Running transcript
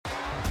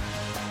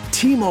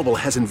T-Mobile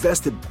has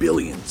invested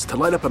billions to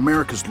light up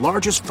America's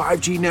largest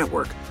 5G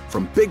network,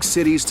 from big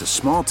cities to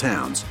small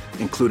towns,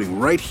 including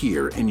right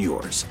here in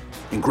yours.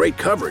 And great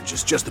coverage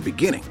is just the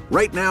beginning.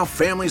 Right now,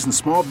 families and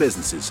small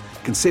businesses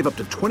can save up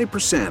to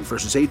 20%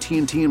 versus AT&T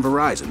and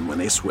Verizon when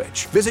they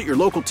switch. Visit your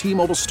local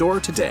T-Mobile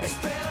store today.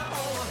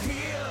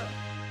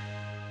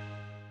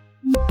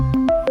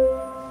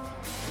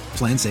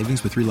 Plan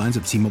savings with 3 lines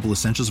of T-Mobile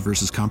Essentials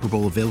versus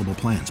comparable available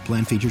plans.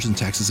 Plan features and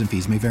taxes and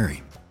fees may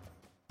vary.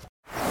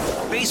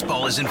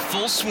 Baseball is in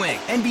full swing.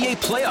 NBA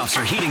playoffs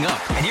are heating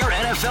up, and your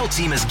NFL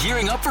team is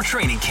gearing up for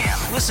training camp.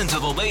 Listen to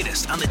the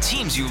latest on the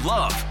teams you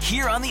love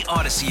here on the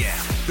Odyssey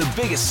app.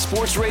 The biggest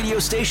sports radio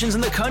stations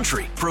in the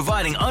country,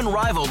 providing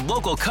unrivaled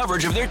local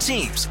coverage of their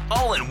teams,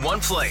 all in one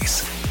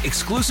place.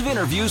 Exclusive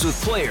interviews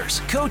with players,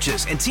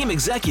 coaches, and team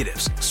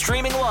executives,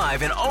 streaming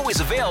live and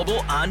always available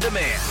on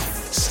demand.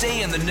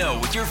 Stay in the know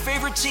with your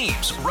favorite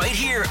teams right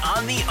here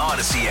on the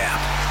Odyssey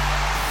app.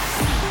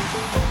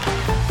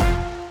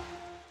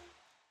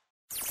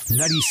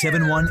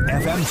 97.1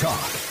 FM Talk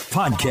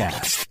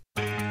Podcast.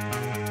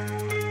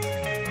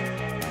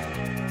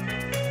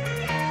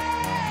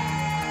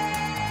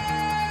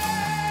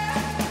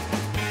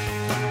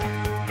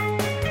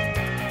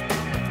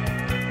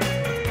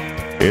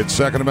 It's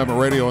Second Amendment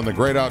Radio in the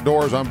Great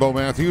Outdoors. I'm Bo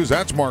Matthews.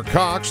 That's Mark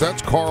Cox.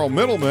 That's Carl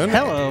Middleman.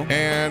 Hello.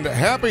 And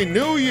Happy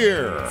New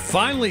Year.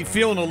 Finally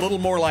feeling a little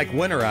more like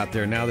winter out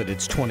there now that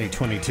it's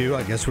 2022.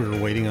 I guess we were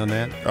waiting on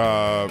that.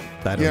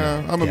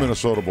 I'm a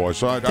Minnesota boy,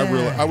 so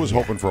I was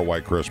hoping for a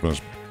white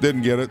Christmas.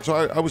 Didn't get it, so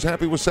I was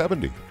happy with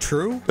 70.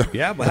 True.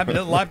 Yeah, but having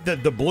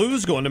the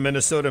Blues going to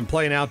Minnesota and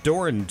playing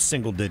outdoor in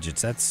single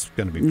digits, that's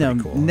going to be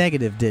pretty cool.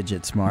 Negative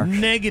digits, Mark.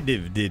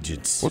 Negative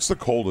digits. What's the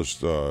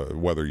coldest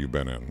weather you've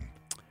been in?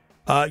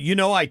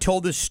 I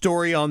told this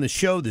story on the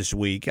show this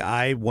week.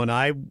 When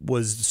I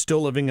was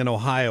still living in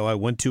Ohio, I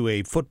went to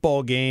a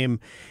football game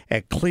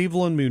at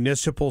Cleveland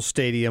Municipal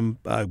Stadium.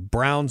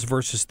 Browns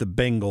versus the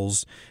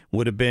Bengals.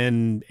 Would have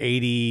been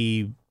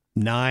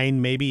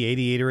 89, maybe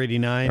 88 or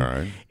 89. All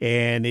right.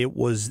 And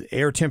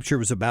air temperature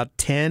was about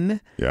 10.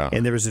 Yeah.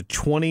 And there was a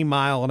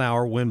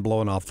 20-mile-an-hour wind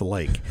blowing off the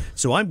lake.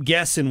 So I'm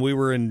guessing we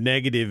were in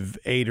negative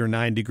 8 or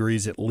 9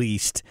 degrees at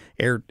least,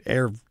 air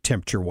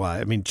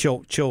temperature-wise. I mean,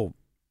 chill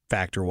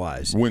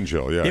factor-wise. Wind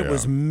chill, yeah. It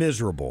was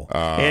miserable.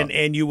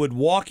 And you would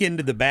walk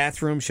into the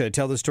bathroom. Should I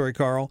tell the story,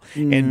 Carl?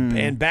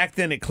 And back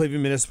then at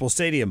Cleveland Municipal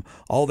Stadium,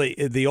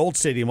 the old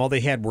stadium, all they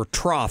had were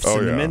troughs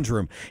in the men's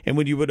room. And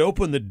when you would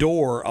open the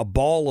door, a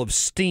ball of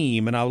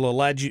steam, and I will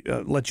let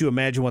you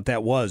imagine what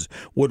that was,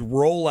 would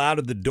roll out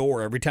of the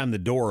door every time the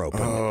door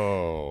opened.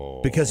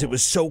 Oh. Because it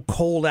was so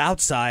cold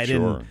outside.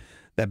 Sure. And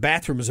that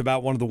bathroom is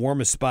about one of the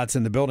warmest spots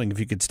in the building if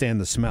you could stand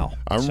the smell.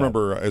 I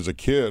remember as a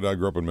kid, I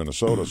grew up in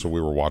Minnesota, so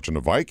we were watching the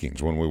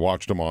Vikings when we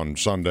watched them on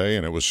Sunday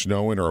and it was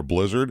snowing or a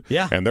blizzard.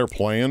 Yeah. And they're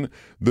playing.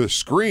 The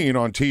screen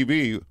on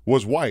TV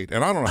was white.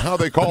 And I don't know how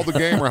they called the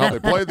game or how they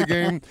played the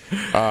game.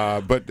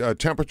 But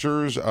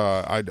temperatures,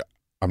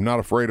 I'm not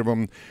afraid of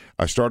them.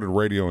 I started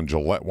radio in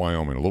Gillette,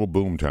 Wyoming, a little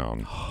boom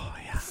town.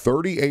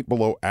 38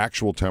 below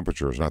actual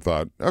temperatures. And I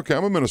thought, okay,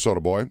 I'm a Minnesota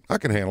boy. I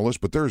can handle this,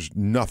 but there's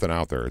nothing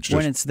out there. It's just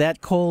when it's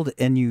that cold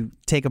and you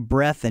take a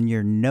breath and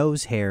your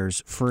nose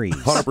hairs freeze.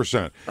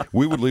 100%.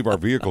 We would leave our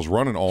vehicles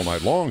running all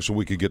night long so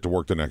we could get to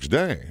work the next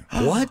day.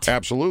 What?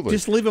 Absolutely.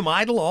 Just leave them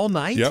idle all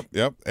night?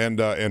 Yep.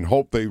 And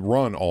hope they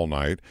run all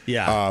night.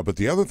 Yeah. But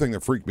the other thing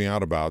that freaked me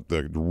out about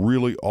the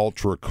really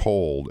ultra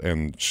cold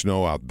and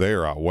snow out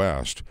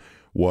west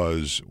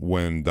was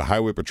when the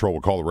highway patrol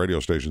would call the radio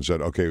station and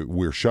said, okay,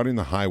 we're shutting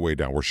the highway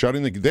down.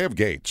 They have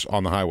gates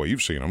on the highway.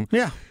 You've seen them.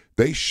 Yeah.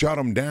 They shut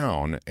them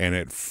down, and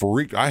it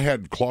freaked. I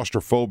had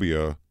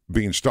claustrophobia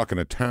being stuck in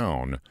a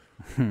town.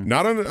 You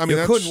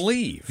couldn't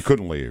leave. You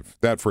couldn't leave.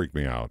 That freaked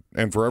me out.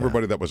 And for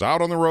everybody that was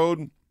out on the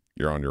road,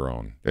 you're on your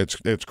own.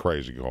 It's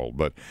crazy cold,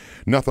 but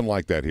nothing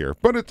like that here.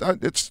 But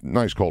it's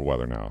nice cold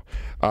weather now.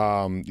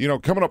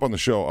 Coming up on the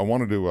show, I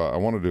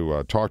wanted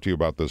to talk to you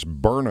about this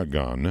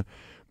Burn-A-Gun.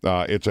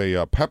 It's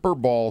a pepper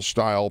ball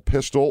style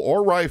pistol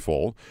or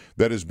rifle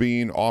that is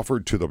being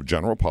offered to the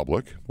general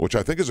public, which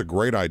I think is a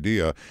great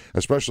idea,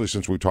 especially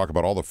since we talk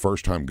about all the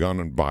first-time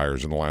gun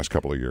buyers in the last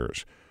couple of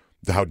years.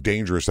 How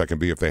dangerous that can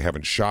be if they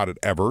haven't shot it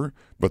ever,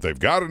 but they've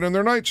got it in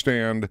their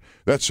nightstand.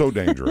 That's so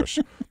dangerous.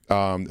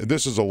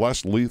 This is a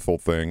less lethal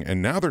thing,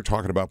 and now they're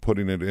talking about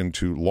putting it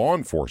into law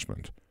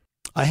enforcement.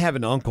 I have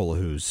an uncle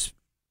who's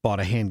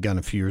bought a handgun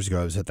a few years ago.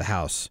 I was at the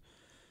house,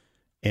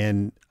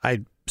 and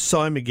I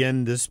saw him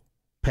again this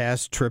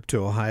past trip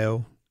to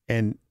Ohio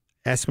and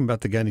asked him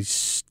about the gun. He's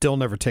still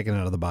never taken it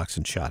out of the box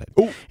and shot it.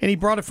 Ooh. And he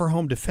brought it for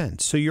home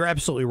defense. So you're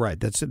absolutely right.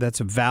 That's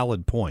a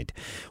valid point.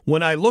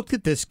 When I looked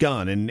at this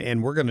gun,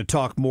 and we're going to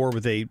talk more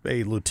with a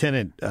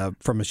lieutenant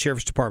from a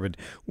sheriff's department,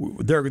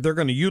 they're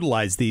going to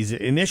utilize these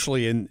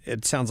initially, and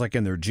it sounds like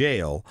in their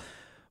jail.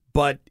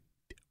 But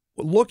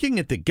looking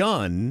at the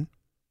gun,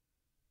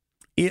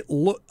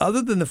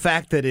 other than the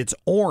fact that it's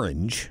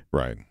orange,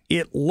 right?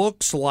 It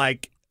looks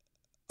like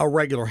a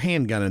regular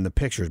handgun in the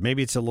pictures.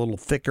 Maybe it's a little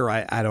thicker.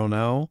 I don't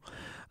know.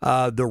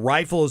 The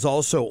rifle is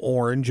also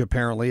orange,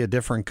 apparently a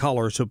different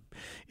color, so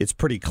it's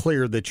pretty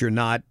clear that you're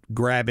not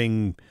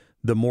grabbing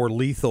the more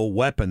lethal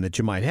weapon that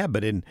you might have.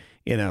 But in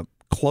a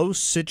close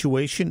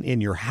situation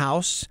in your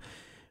house,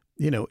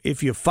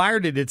 if you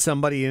fired it at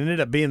somebody and ended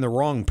up being the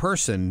wrong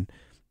person,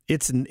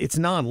 it's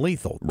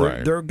non-lethal.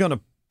 Right. They're going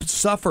to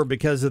suffer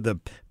because of the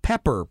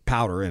pepper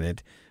powder in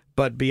it.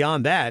 But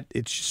beyond that,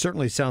 it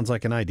certainly sounds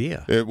like an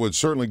idea. It would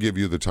certainly give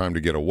you the time to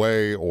get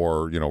away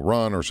or,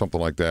 run or something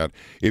like that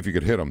if you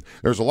could hit them.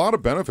 There's a lot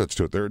of benefits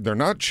to it. They're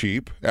not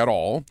cheap at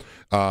all,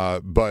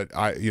 but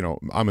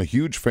I'm a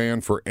huge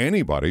fan for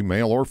anybody,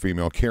 male or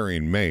female,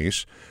 carrying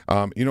mace.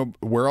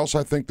 Where else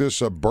I think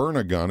this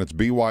Byrna-Gun, it's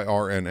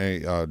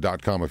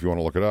byrna.com if you want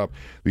to look it up.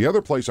 The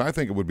other place I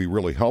think it would be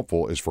really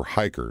helpful is for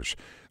hikers.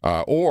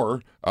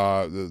 Or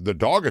the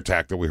dog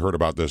attack that we heard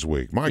about this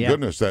week. My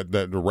goodness,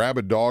 that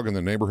rabid dog in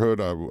the neighborhood,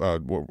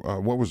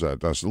 what was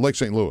that? Lake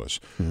St. Louis.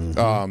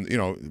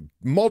 Mm-hmm.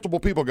 Multiple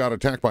people got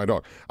attacked by a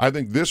dog. I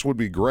think this would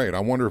be great.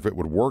 I wonder if it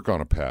would work on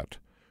a pet.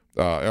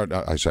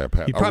 I say a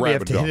pet. You probably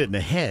have to dog. hit it in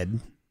the head.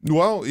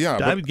 Well, yeah.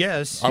 I would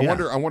guess. I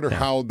wonder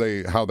how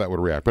that would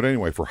react. But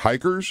anyway, for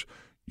hikers,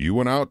 you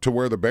went out to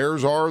where the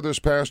bears are this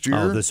past year.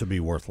 Oh, this would be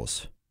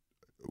worthless.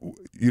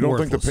 You don't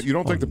think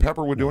the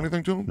pepper would do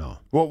anything to them? No.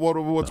 Well,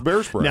 what's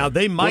bear spray? Now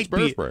they might bear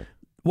be. Spray?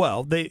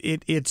 Well,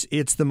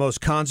 it's the most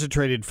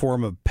concentrated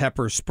form of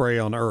pepper spray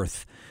on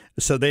Earth,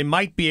 so they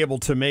might be able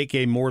to make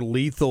a more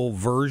lethal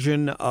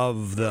version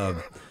of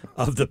the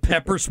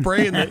pepper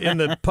spray in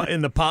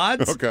the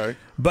pods. Okay.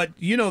 But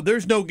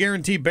there's no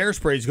guarantee bear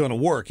spray is going to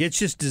work. It's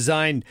just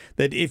designed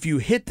that if you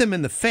hit them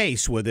in the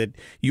face with it,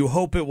 you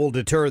hope it will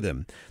deter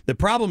them. The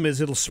problem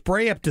is it'll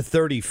spray up to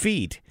 30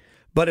 feet.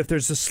 But if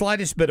there's the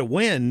slightest bit of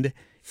wind,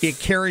 it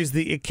carries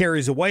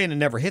away and it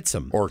never hits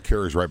them. Or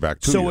carries right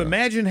back to you. So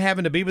imagine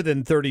having to be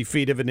within 30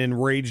 feet of an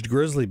enraged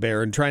grizzly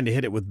bear and trying to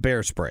hit it with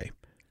bear spray.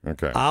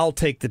 Okay. I'll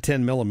take the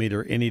 10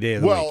 millimeter any day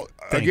of the week. Well,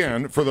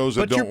 again, for those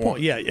that don't want...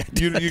 Yeah.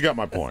 You got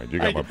my point.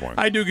 My point.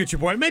 I do get your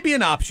point. Maybe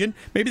an option.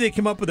 Maybe they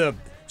come up with a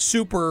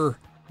super...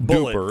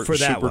 bullet for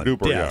that one.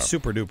 Yeah,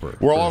 super duper.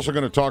 We're also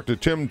going to talk to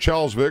Tim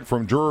Chelsvik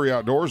from Drury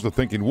Outdoors, the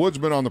Thinking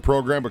Woodsman, on the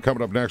program. But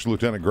coming up next,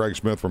 Lieutenant Greg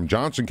Smith from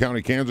Johnson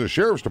County, Kansas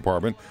Sheriff's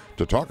Department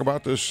to talk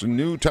about this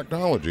new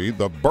technology,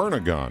 the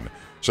Byrna-Gun.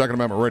 Second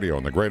Amendment Radio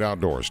and the Great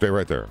Outdoors. Stay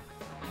right there.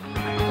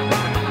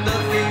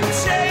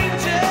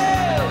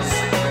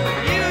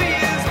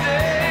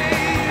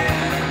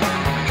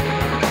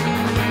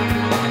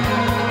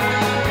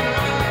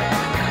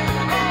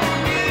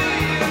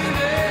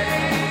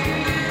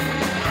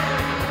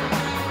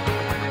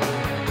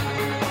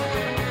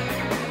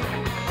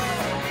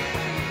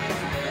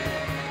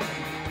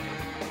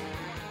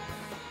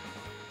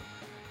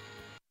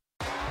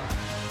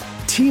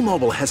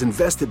 T-Mobile has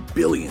invested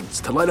billions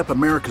to light up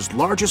America's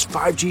largest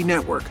 5G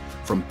network,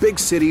 from big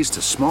cities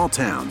to small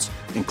towns,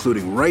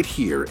 including right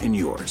here in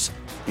yours.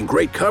 And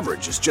great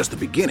coverage is just the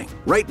beginning.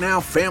 Right now,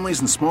 families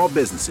and small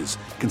businesses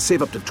can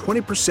save up to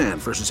 20%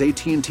 versus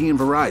AT&T and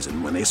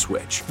Verizon when they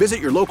switch.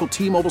 Visit your local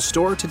T-Mobile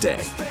store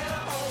today.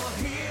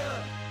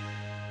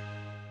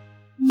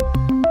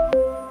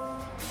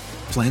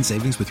 Plan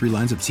savings with 3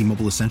 lines of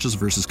T-Mobile Essentials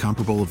versus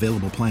comparable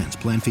available plans.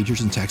 Plan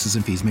features and taxes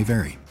and fees may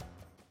vary.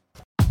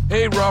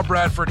 Hey, Rob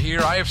Bradford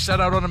here. I have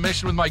set out on a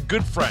mission with my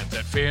good friends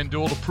at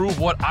FanDuel to prove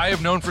what I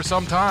have known for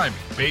some time.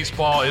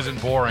 Baseball isn't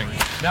boring.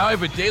 Now I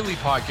have a daily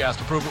podcast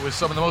to prove it with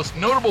some of the most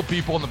notable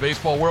people in the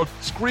baseball world,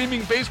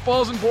 screaming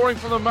baseball isn't boring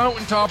from the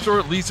mountaintops, or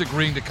at least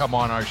agreeing to come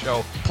on our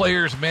show.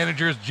 Players,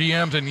 managers,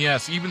 GMs, and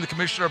yes, even the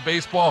commissioner of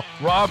baseball,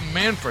 Rob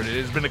Manfred.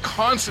 It has been a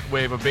constant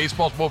wave of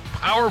baseball's most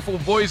powerful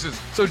voices.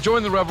 So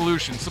join the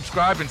revolution.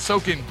 Subscribe and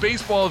soak in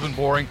Baseball Isn't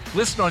Boring.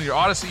 Listen on your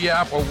Odyssey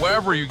app or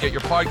wherever you get your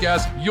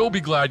podcasts. You'll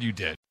be glad you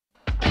did.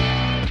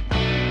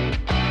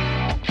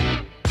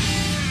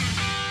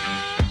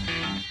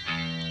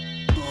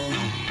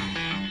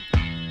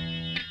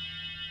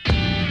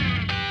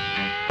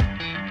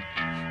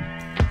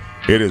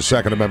 It is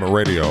Second Amendment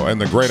Radio and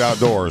the Great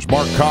Outdoors.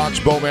 Mark Cox,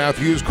 Bo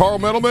Matthews, Carl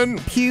Middleman.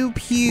 Pew,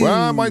 pew.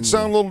 Well, it might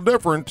sound a little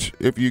different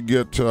if you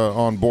get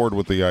on board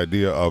with the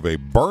idea of a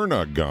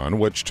Byrna-Gun,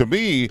 which to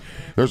me,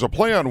 there's a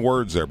play on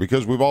words there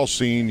because we've all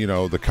seen,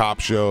 the cop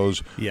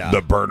shows,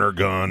 the burner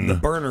gun. The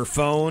burner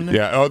phone.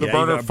 Yeah, the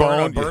burner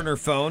phone. Burner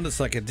phone. It's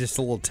like just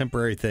a little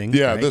temporary thing.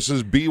 Yeah, right? This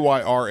is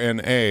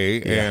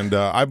BYRNA, and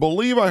I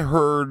believe I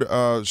heard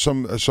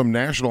some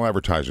national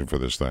advertising for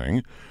this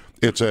thing.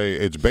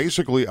 It's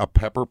basically a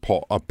pepper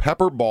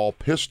ball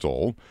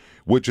pistol,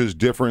 which is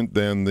different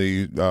than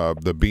the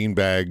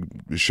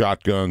beanbag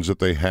shotguns that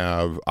they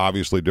have.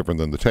 Obviously different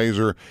than the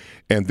taser.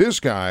 And this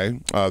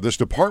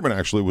department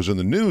actually was in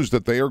the news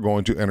that they are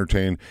going to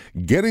entertain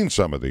getting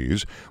some of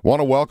these.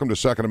 Want to welcome to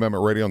Second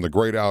Amendment Radio and the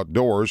Great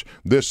Outdoors.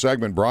 This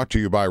segment brought to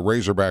you by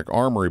Razorback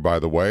Armory, by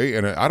the way.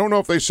 And I don't know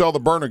if they sell the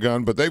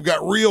Byrna-Gun, but they've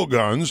got real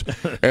guns,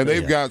 and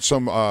they've got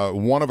some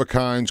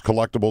one-of-a-kinds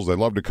collectibles. They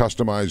love to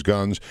customize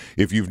guns.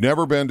 If you've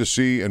never been to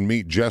see and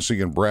meet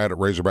Jesse and Brad at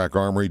Razorback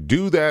Armory,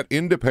 do that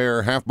in Des Peres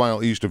there, half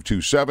mile east of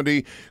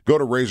 270. Go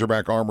to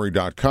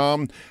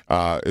RazorbackArmory.com.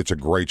 It's a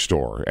great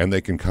store, and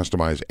they can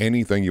customize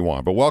anything you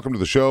want. But welcome to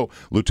the show,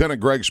 Lieutenant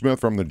Greg Smith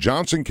from the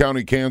Johnson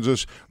County,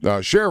 Kansas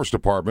Sheriff's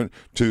Department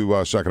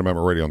to Second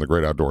Amendment Radio on the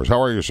Great Outdoors.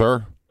 How are you,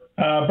 sir?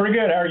 Pretty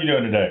good. How are you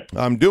doing today?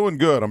 I'm doing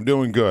good.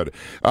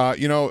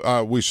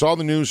 We saw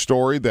the news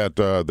story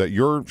that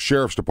your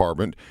sheriff's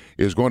department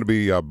is going to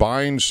be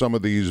buying some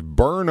of these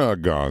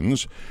Byrna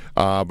guns,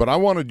 but I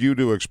wanted you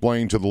to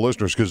explain to the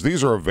listeners, because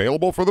these are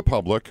available for the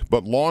public,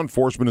 but law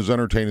enforcement is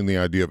entertaining the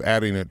idea of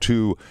adding it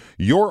to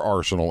your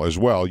arsenal as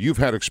well. You've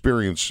had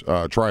experience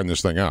trying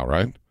this thing out,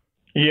 right?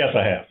 Yes,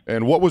 I have.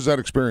 And what was that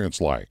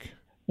experience like?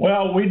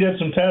 Well, we did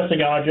some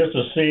testing on it just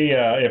to see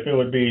if it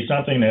would be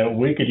something that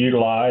we could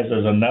utilize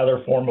as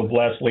another form of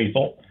less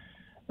lethal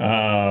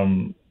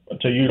to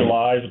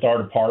utilize with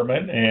our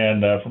department.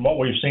 And from what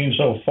we've seen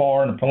so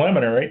far in the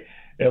preliminary,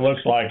 it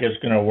looks like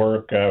it's going to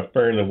work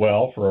fairly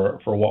well for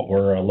what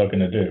we're looking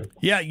to do.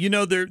 Yeah,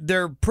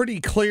 they're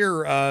pretty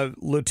clear,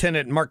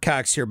 Lieutenant Mark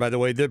Cox here, by the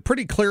way. They're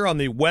pretty clear on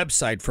the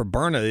website for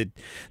Byrna.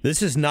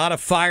 This is not a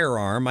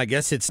firearm. I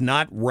guess it's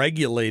not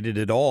regulated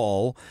at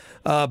all,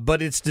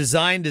 but it's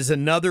designed as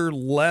another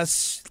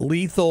less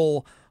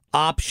lethal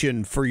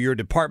option for your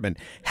department.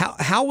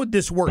 How would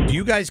this work? Do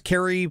you guys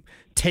carry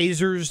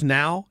tasers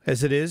now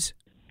as it is?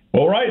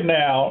 Well, right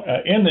now,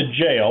 in the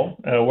jail,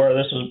 where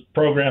this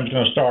program is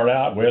going to start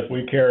out with,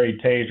 we carry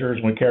tasers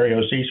and we carry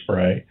OC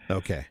spray.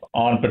 Okay.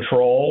 On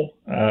patrol,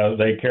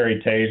 they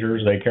carry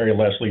tasers, they carry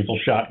less lethal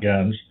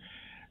shotguns,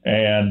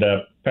 and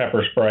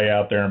pepper spray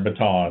out there and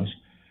batons.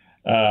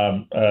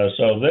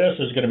 So this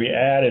is going to be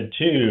added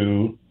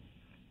to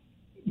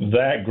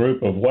that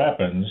group of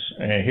weapons.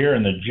 And here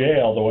in the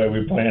jail, the way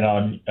we plan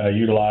on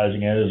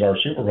utilizing it is our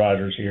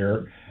supervisors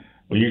here.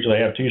 We usually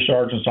have 2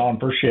 sergeants on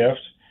per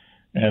shift,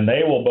 and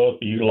they will both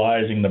be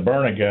utilizing the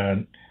Byrna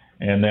gun,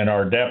 and then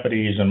our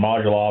deputies and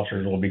module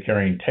officers will be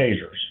carrying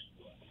tasers.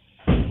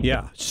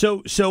 Yeah.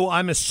 So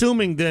I'm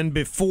assuming then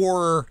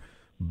before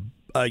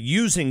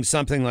using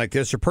something like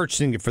this or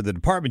purchasing it for the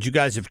department, you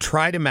guys have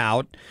tried them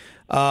out.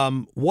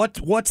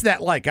 What's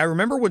that like? I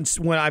remember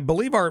when I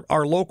believe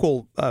our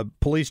local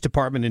police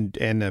department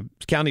and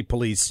county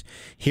police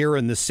here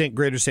in the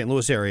greater St.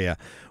 Louis area,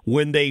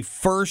 when they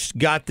first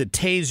got the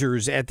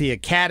tasers at the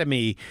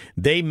academy,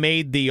 they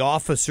made the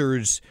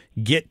officers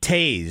get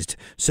tased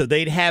so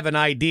they'd have an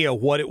idea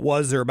what it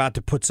was they're about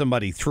to put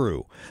somebody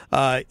through.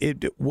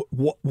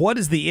 What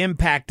is the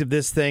impact of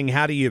this thing?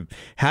 How do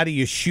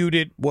you shoot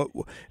it?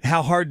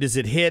 How hard does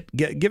it hit?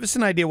 Give us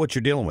an idea what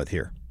you're dealing with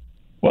here.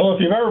 Well,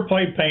 if you've ever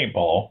played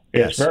paintball,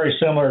 it's very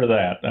similar to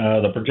that.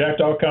 The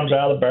projectile comes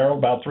out of the barrel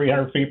about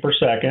 300 feet per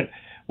second,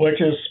 which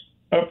is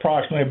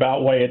approximately about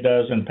the way it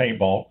does in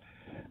paintball.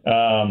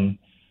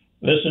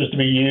 This is to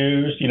be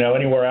used,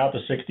 anywhere out to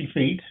 60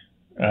 feet.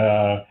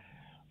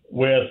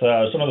 With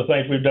some of the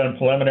things we've done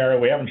preliminary,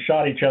 we haven't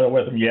shot each other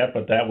with them yet,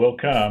 but that will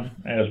come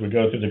as we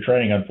go through the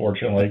training,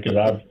 unfortunately,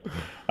 because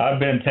I've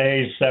been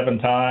tased 7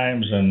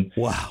 times, and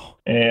wow.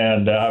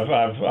 And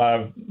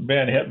I've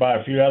been hit by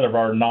a few other of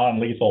our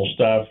non-lethal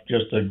stuff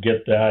just to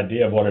get the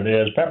idea of what it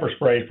is. Pepper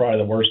spray is probably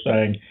the worst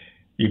thing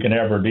you can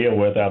ever deal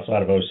with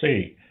outside of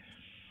OC.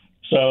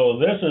 So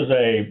this is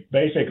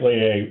basically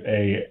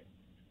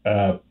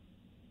a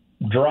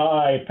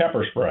dry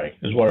pepper spray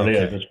is what it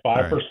is. It's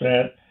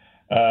 5%.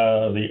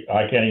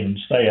 I can't even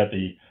say it.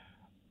 The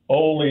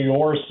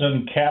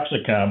oleoricin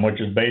capsicum,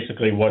 which is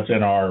basically what's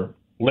in our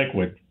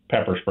liquid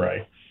pepper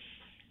spray.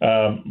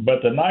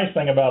 But the nice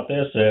thing about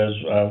this is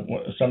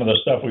some of the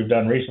stuff we've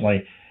done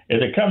recently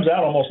is it comes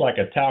out almost like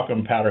a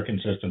talcum powder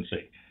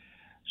consistency.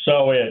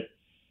 So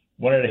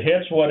when it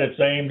hits what it's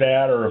aimed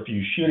at, or if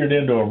you shoot it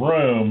into a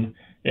room,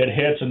 it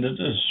hits and it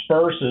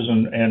disperses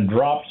and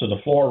drops to the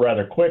floor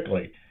rather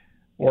quickly.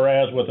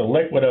 Whereas with a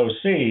liquid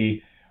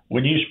OC,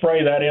 when you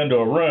spray that into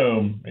a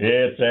room,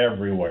 it's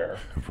everywhere.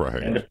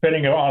 Right. And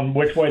depending on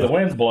which way the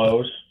wind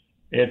blows,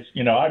 it's,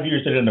 I've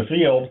used it in the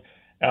field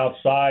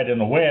outside in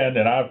the wind,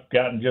 and I've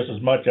gotten just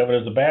as much of it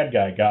as the bad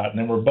guy got, and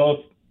then we're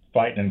both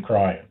fighting and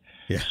crying.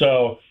 Yeah.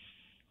 So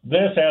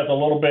this has a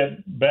little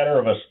bit better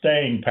of a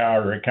staying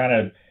power. It kind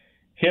of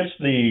hits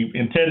the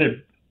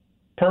intended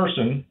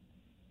person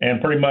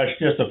and pretty much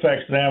just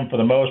affects them for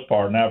the most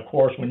part. Now, of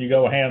course, when you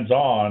go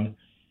hands-on,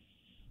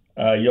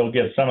 you'll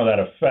get some of that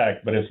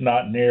effect, but it's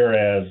not near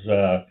as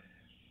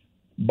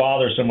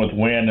bothersome with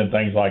wind and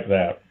things like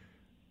that.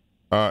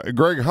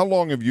 Greg, how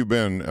long have you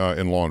been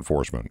in law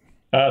enforcement?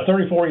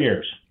 34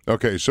 years.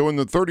 Okay, so in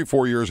the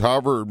 34 years,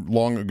 however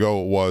long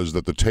ago it was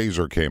that the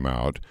taser came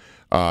out,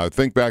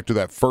 think back to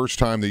that first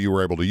time that you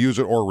were able to use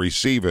it or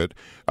receive it.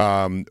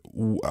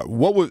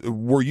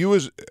 Were you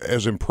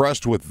as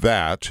impressed with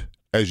that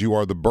as you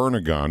are the Byrna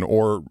gun,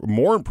 or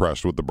more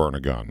impressed with the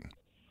Byrna gun?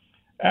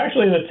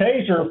 Actually, the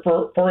taser,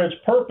 for its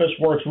purpose,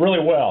 works really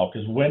well,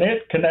 because when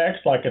it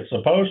connects like it's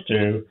supposed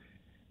to,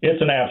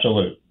 it's an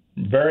absolute.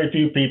 Very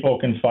few people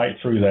can fight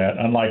through that,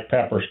 unlike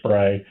pepper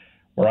spray,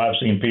 where I've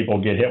seen people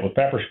get hit with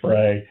pepper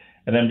spray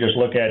and then just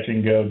look at you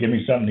and go, "Give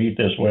me something to eat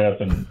this with,"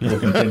 and you'll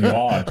continue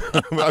on.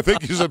 I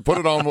think you said put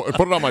it on my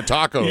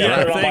tacos.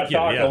 Yeah, right? put it on my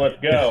taco.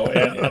 Let's go.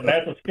 And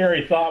that's a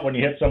scary thought when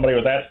you hit somebody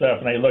with that stuff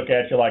and they look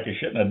at you like you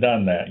shouldn't have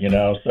done that.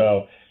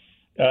 So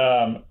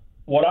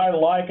what I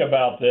like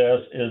about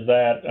this is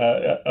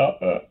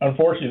that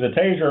unfortunately the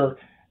taser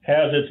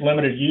has its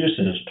limited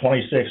uses.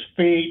 26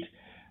 feet,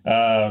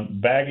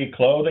 baggy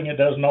clothing it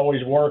doesn't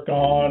always work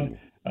on.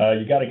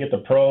 You got to get the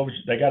probes.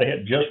 They got to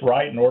hit just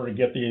right in order to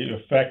get the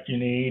effect you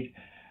need.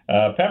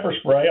 Pepper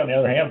spray, on the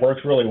other hand,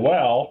 works really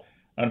well.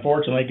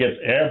 Unfortunately, it gets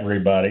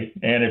everybody.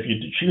 And if you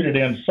shoot it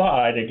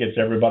inside, it gets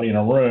everybody in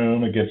a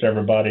room. It gets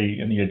everybody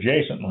in the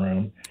adjacent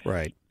room.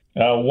 Right.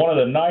 One of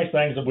the nice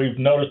things that we've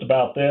noticed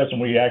about this, and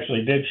we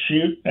actually did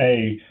shoot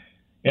a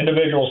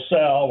individual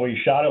cell. We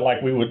shot it like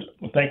we would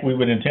think we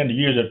would intend to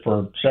use it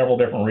for several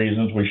different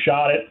reasons. We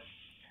shot it.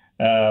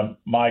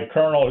 My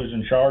colonel, who's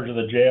in charge of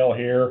the jail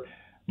here,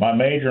 my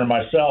major, and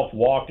myself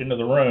walked into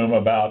the room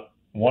about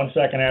 1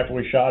 second after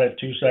we shot it,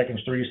 2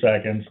 seconds, 3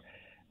 seconds,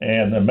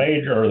 and the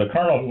major, or the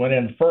colonel who went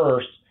in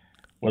first,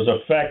 was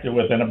affected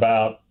within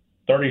about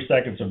 30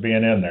 seconds of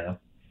being in there.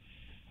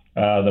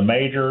 The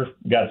major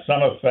got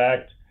some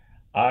effect.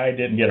 I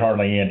didn't get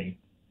hardly any.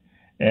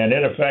 And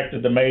it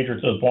affected the major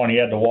to the point he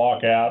had to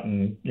walk out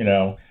and,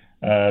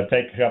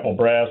 take a couple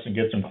breaths and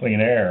get some clean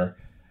air.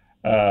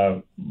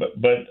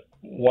 But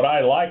what I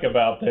like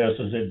about this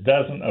is it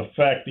doesn't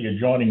affect the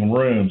adjoining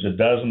rooms. It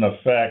doesn't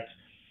affect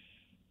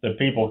the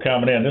people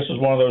coming in. This is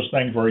one of those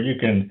things where you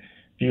can,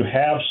 if you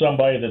have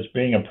somebody that's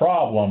being a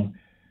problem,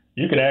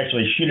 you can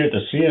actually shoot at the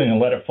ceiling and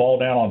let it fall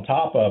down on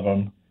top of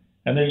them,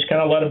 and then just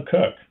kind of let them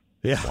cook.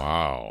 Yeah.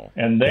 Wow.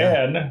 And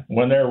then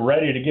when they're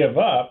ready to give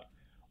up,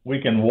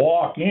 we can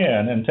walk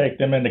in and take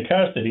them into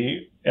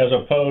custody, as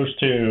opposed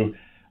to,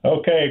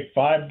 okay,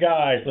 5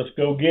 guys, let's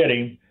go get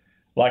him.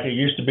 Like it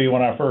used to be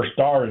when I first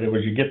started. It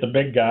was you get the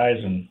big guys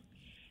and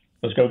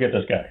let's go get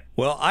this guy.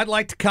 Well, I'd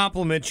like to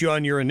compliment you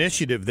on your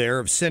initiative there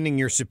of sending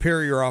your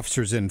superior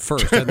officers in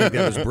first. I think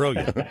that was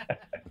brilliant.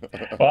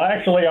 Well,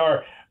 actually,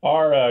 our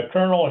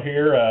colonel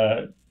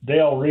here,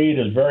 Dale Reed,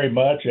 is very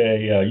much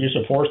a use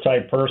of force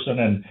type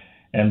person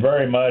and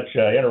very much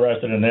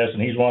interested in this,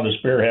 and he's one of the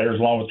spearheaders,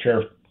 along with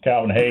Sheriff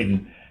Calvin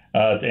Hayden,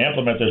 to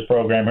implement this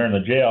program here in the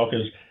jail,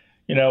 because,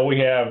 we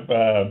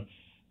have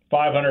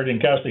 500 in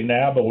custody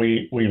now, but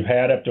we've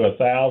had up to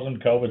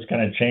 1,000. COVID's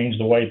kind of changed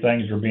the way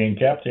things are being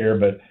kept here,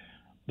 but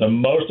the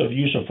most of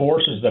use of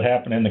forces that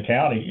happen in the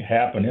county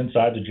happen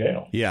inside the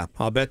jail. Yeah,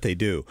 I'll bet they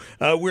do.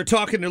 We're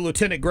talking to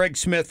Lieutenant Greg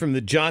Smith from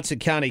the Johnson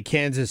County,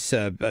 Kansas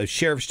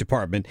Sheriff's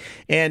Department.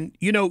 And,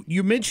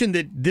 you mentioned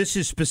that this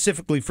is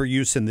specifically for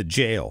use in the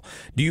jail.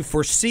 Do you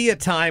foresee a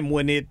time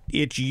when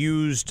it's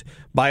used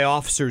by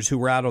officers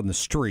who are out on the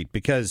street?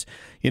 Because,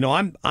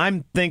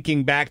 I'm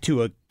thinking back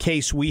to a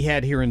case we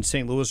had here in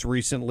St. Louis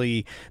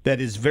recently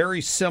that is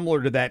very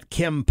similar to that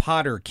Kim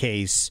Potter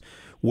case,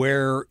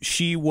 where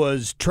she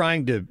was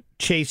trying to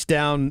chase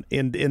down,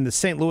 in the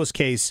St. Louis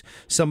case,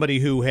 somebody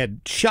who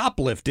had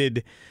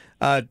shoplifted,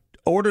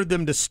 ordered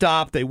them to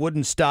stop. They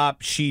wouldn't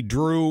stop. She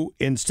drew,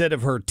 instead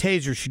of her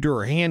taser, she drew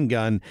her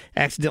handgun,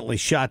 accidentally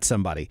shot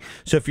somebody.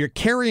 So if you're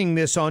carrying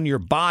this on your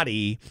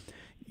body,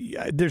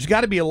 there's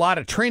got to be a lot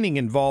of training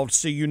involved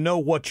so you know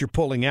what you're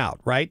pulling out,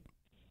 right?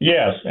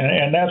 Yes,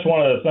 and that's one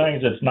of the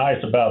things that's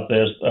nice about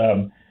this.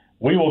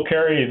 We will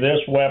carry this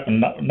weapon,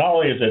 not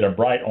only is it a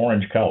bright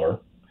orange color,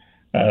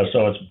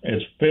 so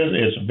it's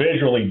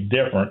visually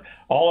different.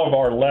 All of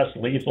our less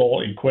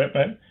lethal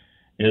equipment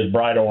is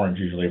bright orange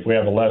usually. If we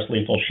have a less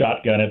lethal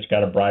shotgun, it's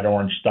got a bright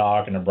orange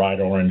stock and a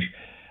bright orange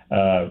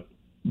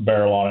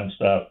barrel on it and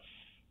stuff.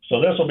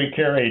 So this will be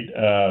carried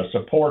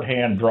support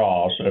hand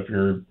draw. So if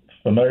you're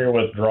familiar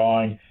with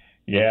drawing,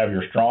 you have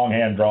your strong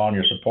hand draw and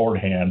your support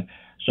hand.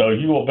 So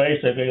you will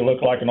basically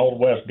look like an Old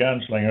West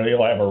gunslinger.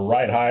 You'll have a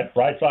right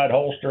side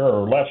holster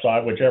or left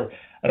side, whichever.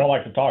 I don't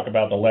like to talk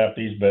about the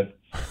lefties, but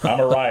I'm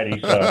a righty,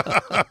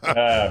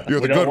 so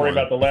we don't worry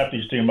about the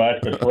lefties too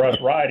much. But for us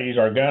righties,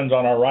 our gun's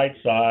on our right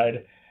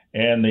side,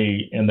 and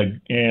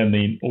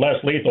the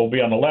less lethal will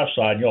be on the left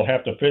side. You'll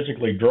have to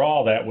physically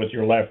draw that with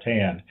your left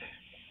hand.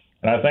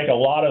 And I think a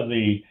lot of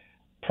the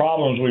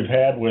problems we've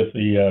had with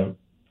the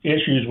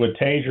issues with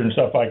taser and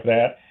stuff like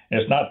that, and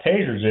it's not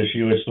taser's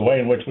issue, it's the way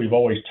in which we've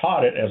always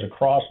taught it as a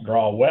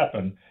cross-draw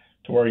weapon,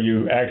 to where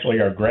you actually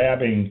are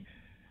grabbing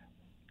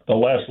the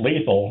less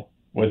lethal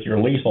with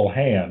your lethal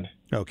hand.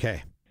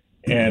 Okay.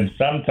 And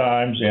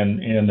sometimes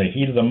in the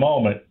heat of the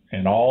moment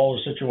and all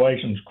the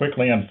situations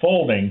quickly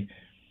unfolding,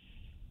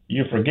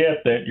 you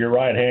forget that your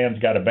right hand's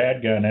got a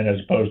bad gun in it as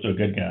opposed to a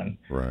good gun.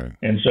 Right.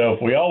 And so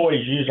if we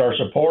always use our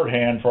support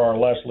hand for our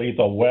less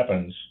lethal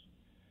weapons,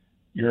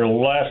 you're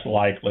less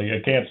likely, I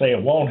can't say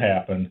it won't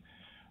happen,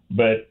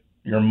 but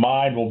your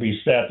mind will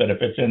be set that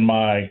if it's in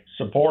my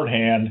support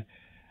hand,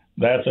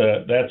 that's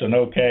an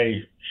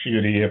okay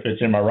shooty. If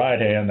it's in my right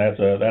hand, that's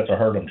a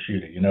hurt 'em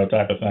shooty,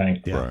 type of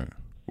thing. Yeah. Right.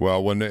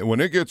 Well, when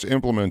it gets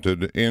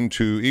implemented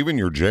into even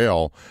your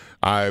jail,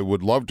 I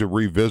would love to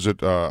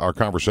revisit our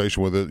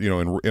conversation with it,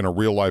 in a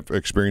real life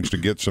experience to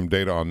get some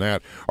data on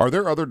that. Are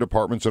there other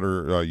departments that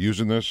are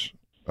using this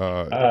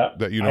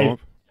that you know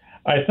of?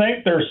 I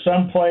think there's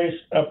some place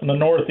up in the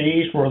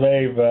Northeast where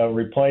they've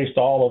replaced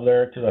all of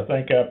their, because I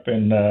think up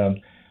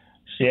in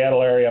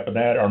Seattle area, up in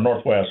that, or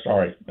Northwest,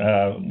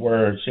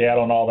 where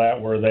Seattle and all that,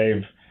 where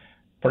they've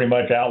pretty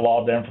much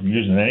outlawed them from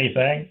using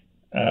anything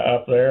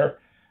up there.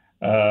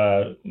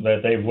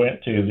 That they've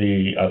went to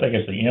I think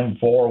it's the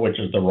M4, which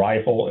is the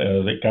rifle,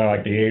 kind of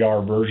like the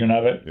AR version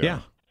of it. Yeah.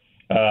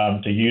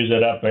 To use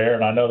it up there,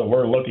 and I know that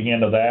we're looking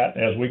into that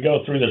as we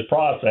go through this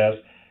process.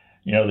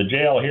 The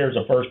jail here is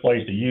the first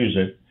place to use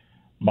it.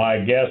 My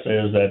guess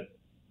is that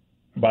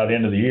by the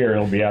end of the year,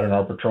 it'll be out in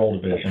our patrol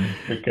division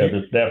because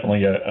it's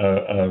definitely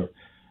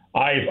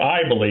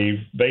I believe,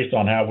 based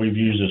on how we've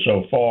used it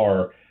so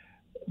far,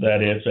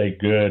 that it's a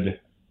good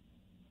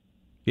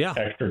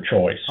extra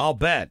choice. I'll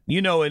bet.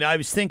 And I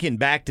was thinking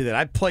back to that.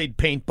 I've played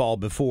paintball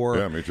before.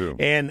 Yeah, me too.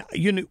 And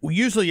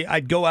usually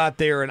I'd go out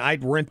there and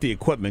I'd rent the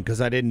equipment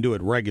because I didn't do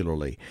it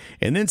regularly.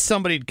 And then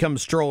somebody'd come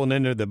strolling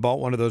in there that bought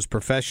one of those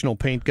professional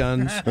paint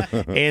guns,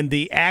 and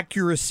the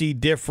accuracy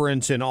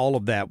difference and all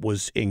of that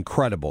was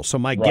incredible. So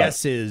my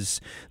guess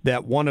is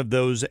that one of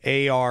those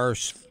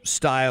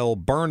AR-style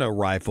Byrna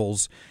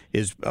rifles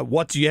is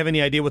do you have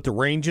any idea what the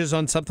range is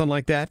on something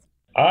like that?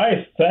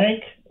 I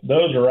think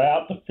those are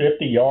out to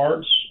 50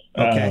 yards.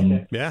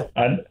 Okay. Yeah.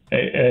 And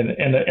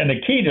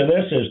the key to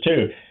this is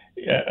too,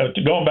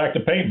 going back to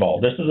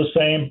paintball. This is the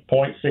same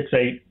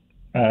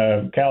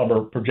 .68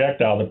 caliber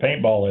projectile the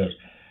paintball is,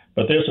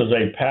 but this is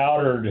a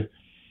powdered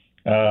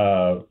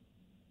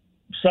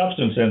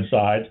substance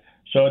inside,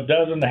 so it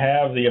doesn't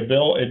have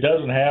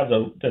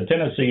the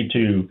tendency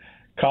to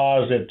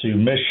cause it to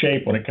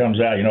misshape when it comes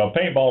out. A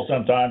paintball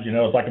sometimes,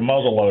 it's like a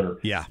muzzle loader.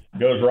 Yeah.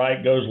 Goes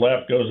right, goes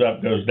left, goes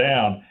up, goes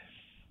down.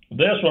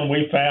 This one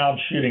we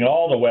found shooting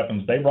all the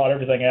weapons. They brought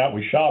everything out.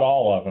 We shot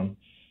all of them,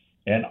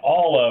 and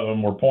all of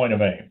them were point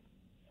of aim.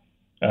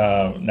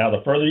 Now,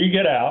 the further you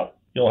get out,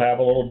 you'll have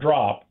a little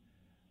drop.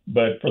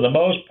 But for the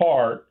most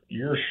part,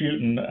 you're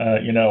shooting, a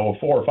 4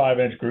 or 5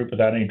 inch group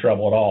without any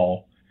trouble at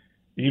all,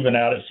 even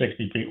out at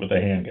 60 feet with a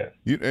handgun.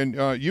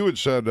 You had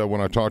said when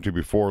I talked to you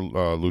before,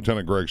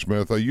 Lieutenant Greg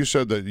Smith, you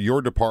said that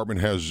your department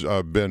has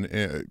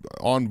been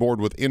on board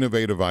with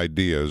innovative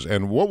ideas.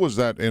 And what was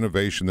that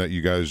innovation that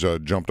you guys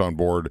jumped on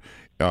board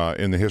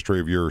in the history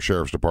of your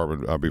sheriff's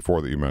department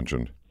before that you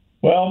mentioned?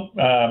 Well,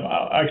 like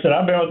I said,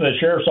 I've been with the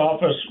sheriff's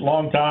office a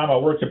long time. I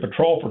worked at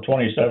patrol for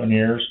 27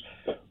 years.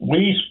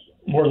 We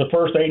were the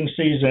first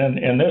agencies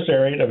in this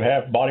area to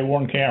have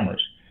body-worn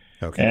cameras.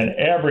 Okay. And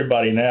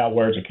everybody now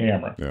wears a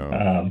camera.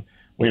 Yeah.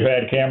 We've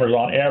had cameras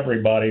on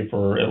everybody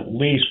for at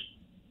least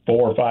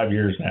 4 or 5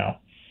 years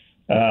now.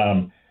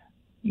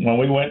 When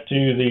we went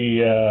to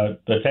the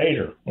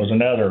TASER was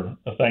another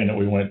thing that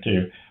we went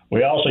to.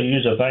 We also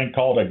use a thing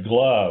called a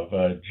glove,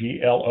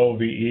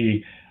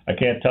 GLOVE. I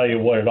can't tell you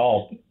what it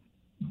all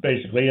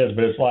basically is,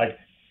 but it's like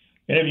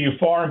any of you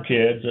farm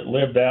kids that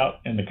lived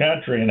out in the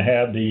country and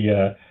had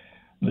the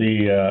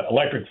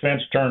electric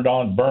fence turned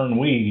on, burn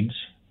weeds,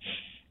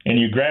 and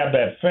you grab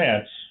that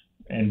fence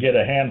and get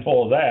a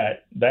handful of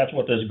that. That's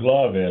what this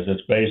glove is.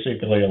 It's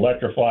basically an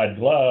electrified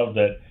glove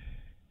that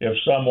if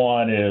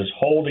someone is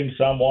holding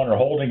someone or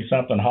holding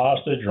something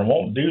hostage or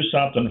won't do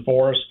something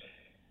for us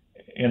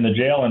in the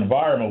jail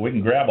environment, we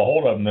can grab a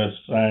hold of them, this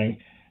thing,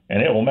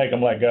 and it will make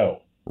them let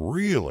go.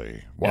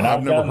 Really? Well, and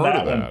I've never heard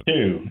of that one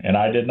too, and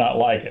I did not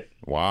like it.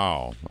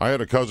 Wow. I had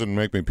a cousin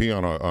make me pee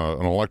on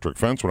an electric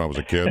fence when I was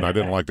a kid, and I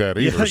didn't like that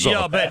either.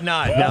 Yeah, I bet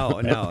not. No.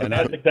 And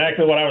that's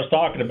exactly what I was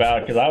talking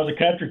about, because I was a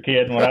country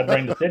kid, and when I'd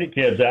bring the city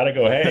kids out, I'd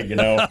go, hey, do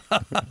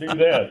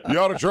this. You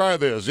ought to try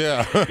this,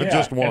 yeah.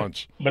 Just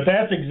once. But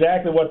that's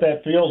exactly what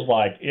that feels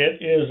like.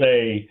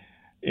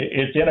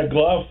 It's in a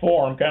glove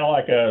form, kind of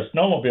like a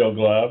snowmobile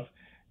glove.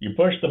 You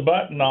push the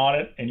button on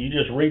it, and you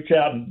just reach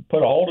out and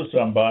put a hold of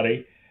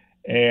somebody,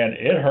 and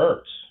it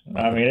hurts.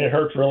 I mean, it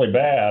hurts really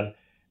bad.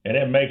 And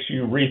it makes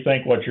you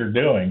rethink what you're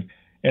doing.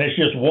 And it's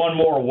just one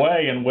more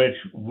way in which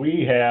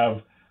we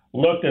have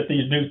looked at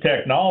these new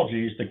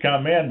technologies to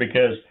come in,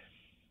 because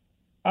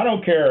I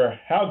don't care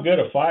how good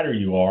a fighter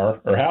you are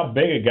or how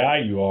big a guy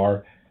you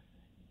are,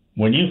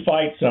 when you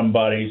fight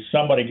somebody,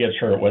 somebody gets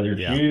hurt, whether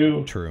it's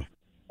you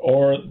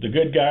or the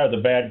good guy or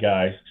the bad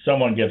guy,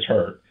 someone gets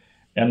hurt.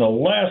 And the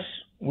less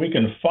we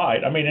can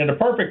fight, I mean, in a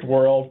perfect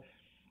world,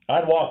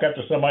 I'd walk up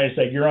to somebody and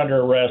say, you're under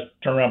arrest,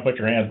 turn around, put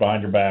your hands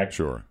behind your back.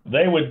 Sure.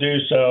 They would do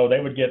so.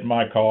 They would get in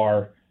my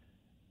car,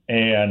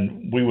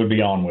 and we would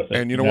be on with it.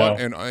 And you know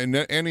what? And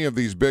any of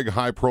these big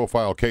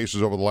high-profile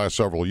cases over the last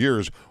several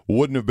years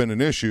wouldn't have been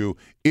an issue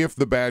if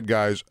the bad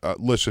guys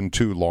listened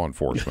to law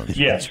enforcement.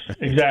 Yes,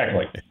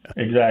 exactly.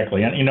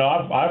 Exactly. And,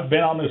 I've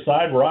been on the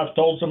side where I've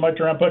told somebody,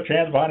 turn around, put your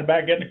hands behind your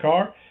back, get in the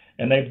car,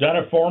 and they've done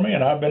it for me.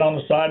 And I've been on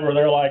the side where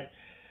they're like,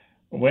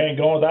 we ain't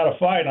going without a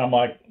fight. And I'm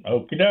like,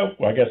 okie doke.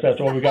 Well, I guess that's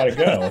where we got to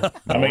go.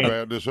 I mean,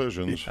 bad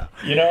decisions.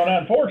 You know, and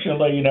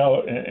unfortunately, you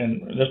know,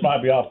 and this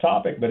might be off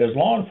topic, but as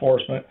law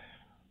enforcement,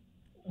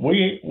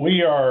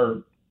 we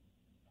are,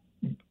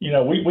 you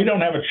know, we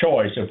don't have a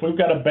choice. If we've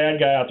got a bad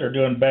guy out there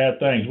doing bad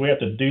things, we have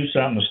to do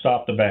something to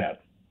stop the bad.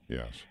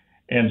 Yes.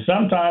 And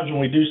sometimes when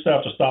we do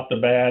stuff to stop the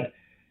bad,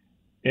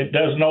 it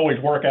doesn't always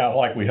work out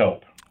like we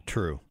hope.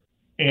 True.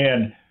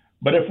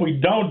 But if we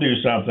don't do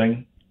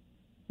something,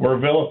 we're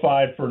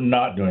vilified for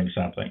not doing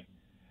something.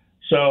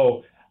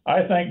 So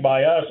I think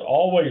by us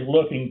always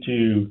looking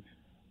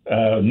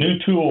to new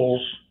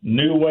tools,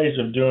 new ways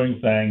of doing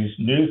things,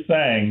 new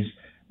things,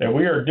 that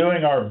we are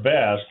doing our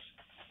best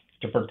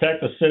to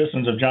protect the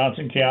citizens of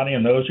Johnson County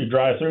and those who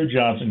drive through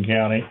Johnson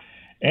County,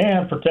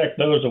 and protect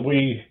those that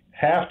we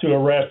have to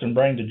arrest and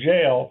bring to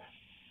jail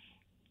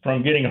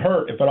from getting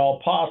hurt if at all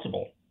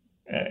possible.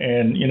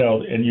 And, you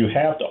know, and you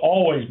have to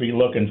always be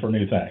looking for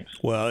new things.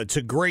 Well, it's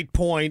a great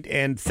point,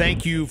 and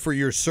thank you for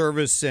your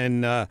service.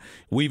 And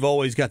we've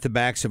always got the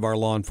backs of our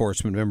law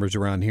enforcement members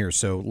around here.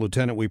 So,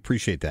 Lieutenant, we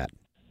appreciate that.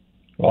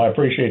 Well, I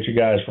appreciate you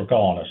guys for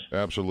calling us.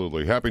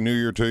 Absolutely. Happy New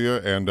Year to you.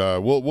 And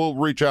we'll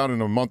reach out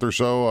in a month or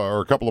so, or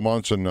a couple of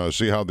months, and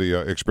see how the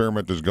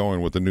experiment is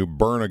going with the new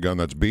Byrna gun.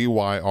 That's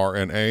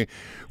BYRNA,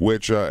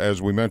 which,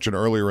 as we mentioned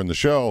earlier in the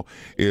show,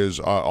 is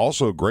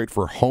also great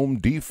for home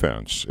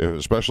defense,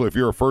 especially if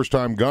you're a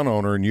first-time gun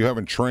owner and you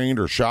haven't trained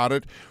or shot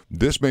it.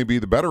 This may be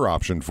the better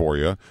option for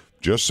you.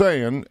 Just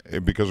saying,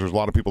 because there's a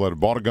lot of people that have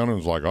bought a gun and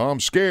is like, oh, I'm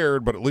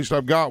scared, but at least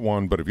I've got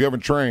one. But if you haven't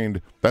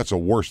trained, that's the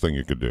worst thing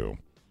you could do.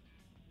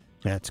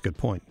 That's a good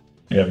point.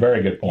 Yeah,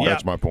 very good point.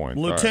 That's my point.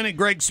 Lieutenant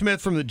Greg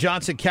Smith from the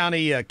Johnson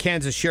County,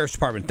 Kansas Sheriff's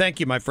Department. Thank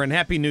you, my friend.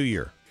 Happy New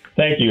Year.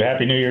 Thank you.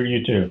 Happy New Year to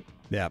you, too.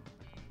 Yeah.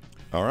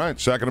 All right.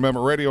 Second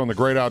Amendment Radio and the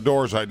Great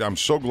Outdoors. I'm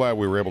so glad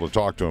we were able to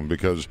talk to him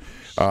because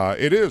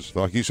it is,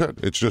 like he said,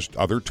 it's just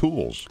other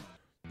tools.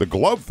 The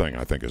glove thing,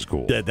 I think, is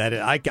cool.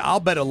 I'll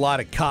bet a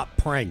lot of cop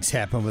pranks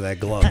happen with that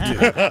glove,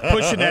 too.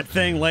 Pushing that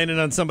thing, landing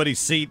on somebody's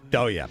seat.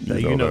 Oh, yeah.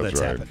 You know that's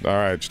right. happened. All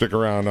right. Stick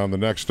around on the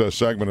next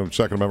segment of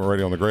Second Amendment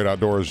Radio on the Great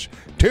Outdoors.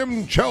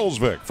 Tim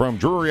Chelsvik from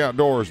Drury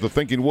Outdoors, the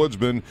Thinking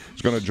Woodsman,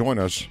 is going to join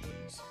us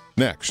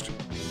next.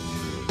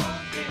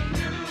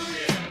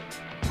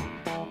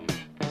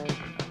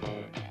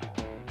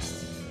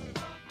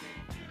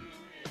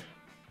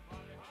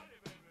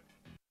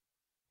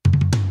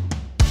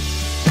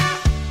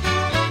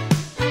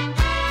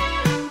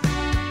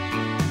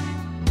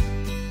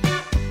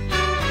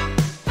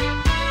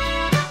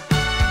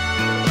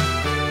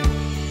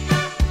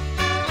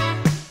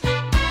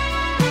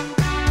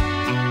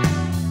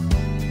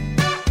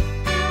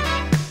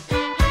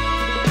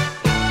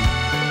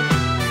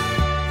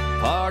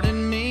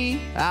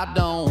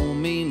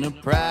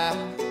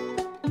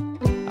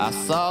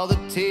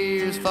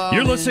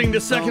 You're listening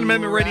to Second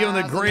Amendment Radio and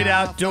the Great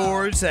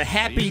Outdoors. A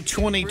happy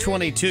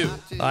 2022.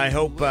 I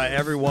hope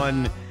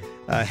everyone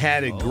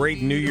had a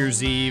great New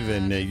Year's Eve,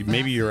 and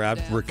maybe you're out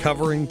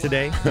recovering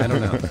today. I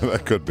don't know.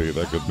 That could be.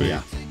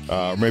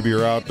 Yeah. Maybe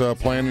you're out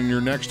planning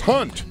your next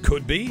hunt.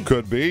 Could be.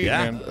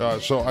 Yeah.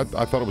 And so I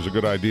thought it was a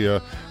good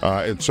idea,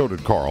 and so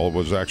did Carl. It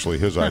was actually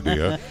his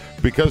idea.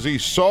 Because he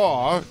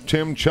saw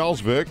Tim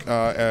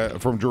Chelsvik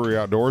from Drury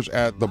Outdoors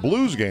at the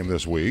Blues game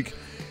this week.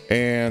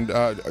 And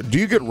do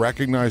you get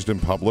recognized in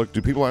public?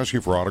 Do people ask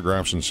you for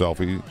autographs and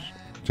selfies,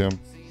 Tim?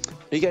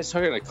 Are you guys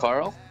talking to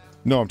Carl?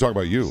 No, I'm talking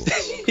about you.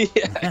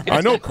 Yeah.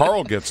 I know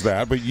Carl gets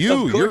that, but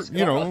you're famous.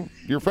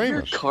 You're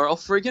Carl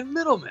friggin'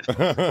 Middleman.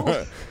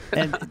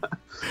 And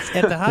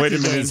at the hockey Wait a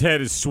minute, game, his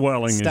head is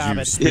swelling Stop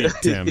as it. you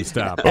speak, Tim.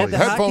 Stop. Oh,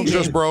 headphones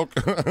just broke.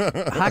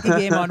 Hockey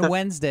game on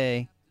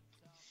Wednesday.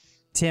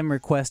 Tim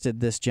requested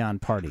this John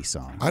Party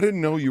song. I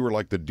didn't know you were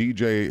like the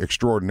DJ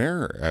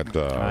extraordinaire at.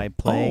 I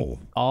play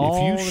all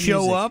If you the show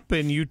music. up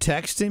and you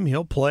text him,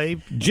 he'll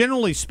play.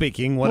 Generally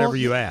speaking, whatever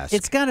you ask.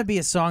 It's got to be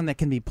a song that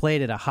can be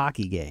played at a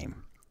hockey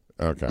game.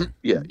 Okay.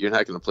 Yeah, you're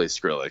not going to play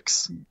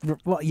Skrillex.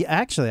 Well, yeah,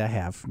 actually, I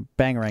have.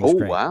 Bangarang's Oh,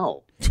 great.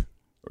 wow.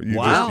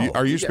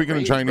 Are you speaking in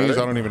range, Chinese?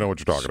 brother. I don't even know what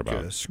you're talking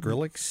about.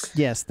 Skrillex?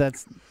 Yes,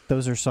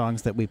 those are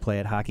songs that we play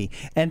at hockey.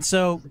 And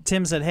so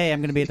Tim said, hey,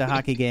 I'm going to be at the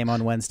hockey game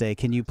on Wednesday.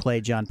 Can you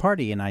play John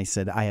Party? And I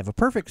said, I have a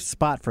perfect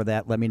spot for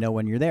that. Let me know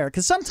when you're there.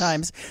 Because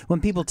sometimes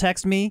when people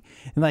text me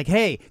and like,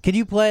 hey, can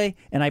you play?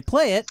 And I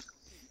play it,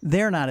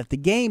 they're not at the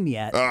game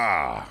yet.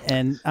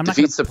 And I'm not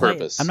going Defeats to the play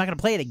purpose. I'm not going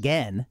to play it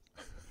again.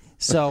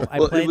 So I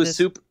Well, played it was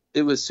this.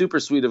 It was super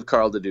sweet of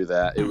Carl to do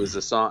that. It was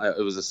a song.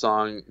 It was a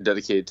song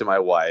dedicated to my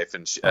wife,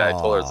 and I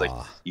told her, "It's like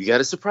you got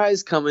a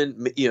surprise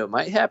coming. It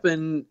might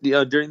happen,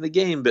 during the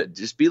game, but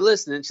just be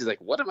listening." She's like,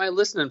 "What am I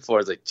listening for?"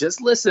 I was like, "Just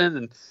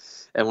listen."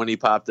 And when he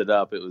popped it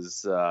up, it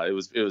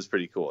was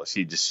pretty cool.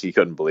 She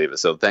couldn't believe it.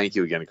 So thank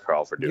you again,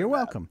 Carl, for doing. You're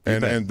welcome.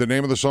 And the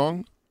name of the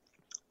song?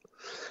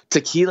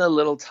 Tequila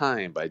Little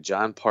Time by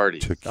John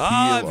Party.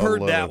 I've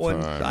heard that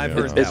one. I've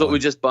heard that It's what one. we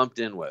just bumped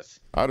in with.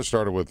 I'd have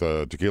started with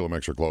Tequila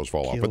Makes Your Clothes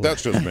Fall Off, but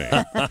that's just me.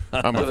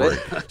 I'm afraid.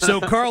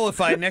 So, Carl, if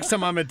next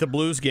time I'm at the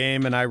Blues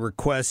game and I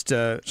request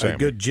a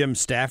good Jim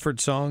Stafford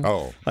song,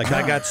 like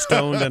I got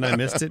stoned and I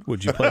missed it,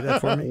 would you play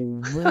that for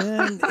me?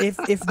 Well,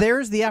 if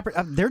there's the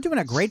they're doing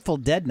a Grateful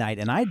Dead night,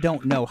 and I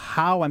don't know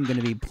how I'm going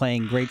to be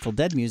playing Grateful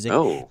Dead music.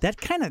 Oh.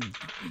 That kind of,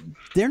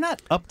 they're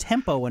not up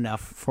tempo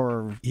enough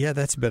for. Yeah,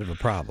 that's a bit of a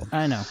problem.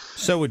 I know.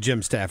 So would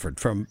Jim Stafford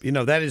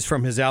that is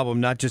from his album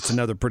Not Just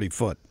Another Pretty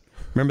Foot.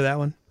 Remember that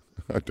one?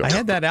 I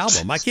had that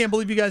album. I can't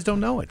believe you guys don't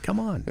know it. Come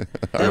on.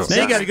 Now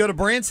you got to go to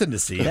Branson to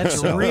see it.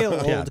 That's real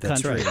old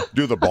country. Right.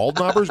 Do the Bald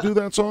Knobbers do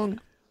that song?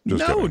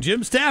 Just no, kidding.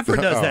 Jim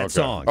Stafford does that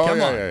song.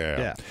 Come on.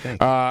 Yeah.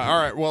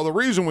 All right. Well, the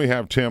reason we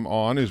have Tim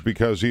on is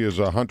because he is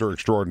a hunter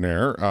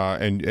extraordinaire.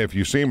 And if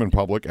you see him in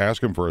public,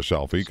 ask him for a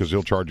selfie because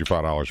he'll charge you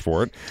 $5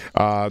 for it.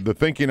 The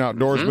Thinking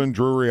Outdoorsman,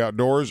 Drury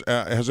Outdoors.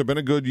 Has it been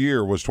a good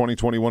year? Was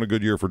 2021 a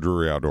good year for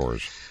Drury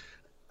Outdoors?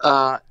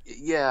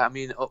 Yeah, I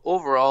mean,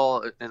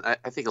 overall, and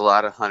I think a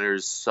lot of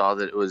hunters saw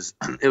that it was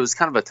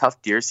kind of a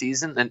tough deer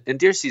season, and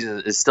deer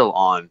season is still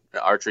on.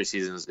 Archery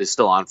season is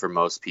still on for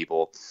most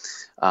people.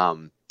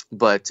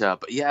 But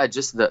yeah,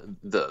 just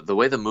the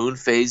way the moon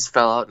phase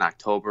fell out in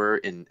October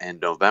and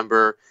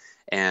November,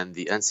 and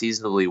the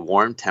unseasonably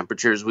warm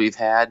temperatures we've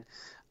had,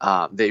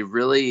 they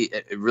really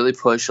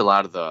push a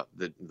lot of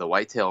the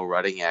whitetail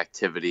rutting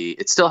activity.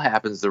 It still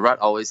happens. The rut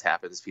always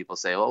happens. People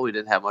say, "Oh, we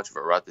didn't have much of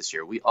a rut this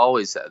year."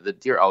 The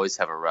deer always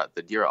have a rut.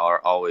 The deer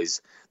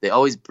they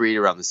always breed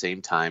around the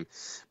same time.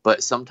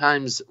 But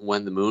sometimes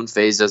when the moon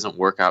phase doesn't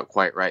work out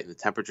quite right and the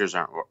temperatures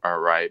aren't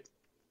right,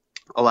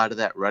 a lot of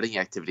that rutting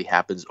activity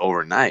happens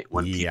overnight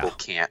when people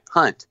can't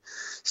hunt.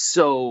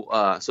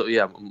 So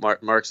yeah,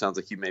 Mark sounds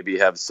like you maybe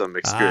have some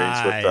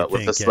experience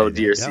with the slow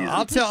deer season.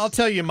 I'll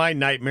tell you my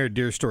nightmare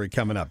deer story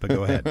coming up, but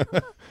go ahead.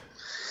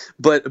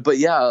 But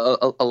yeah,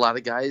 a lot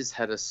of guys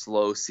had a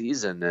slow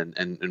season,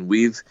 and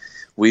we've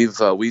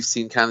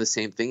seen kind of the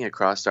same thing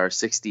across our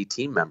 60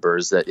 team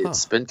members, that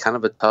it's been kind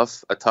of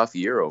a tough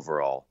year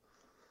overall.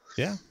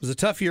 Yeah, it was a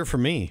tough year for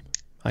me,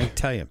 I can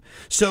tell you.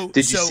 So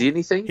did you see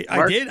anything,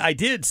 Mark? I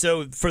did.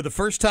 So for the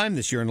first time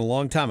this year in a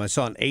long time, I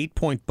saw an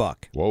 8-point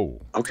buck.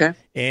 Whoa. Okay.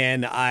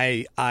 And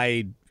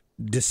I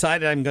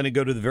decided I'm going to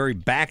go to the very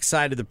back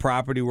side of the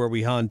property where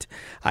we hunt.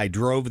 I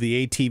drove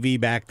the ATV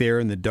back there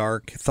in the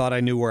dark, thought I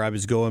knew where I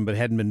was going, but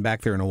hadn't been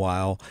back there in a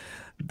while.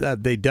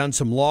 They'd done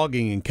some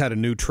logging and cut a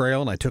new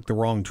trail, and I took the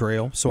wrong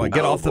trail. So I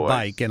get off the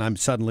bike, and I'm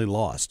suddenly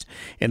lost.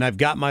 And I've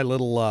got my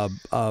little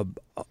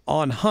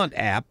On Hunt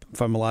app,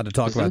 if I'm allowed to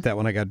talk about that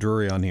when I got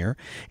Drury on here,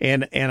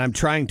 and I'm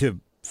trying to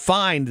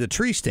find the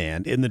tree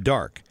stand in the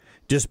dark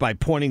just by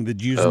using the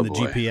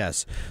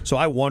GPS. So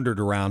I wandered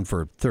around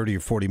for 30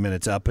 or 40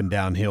 minutes up and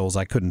down hills.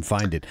 I couldn't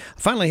find it.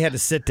 I finally had to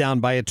sit down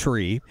by a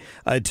tree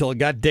until it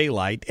got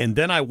daylight, and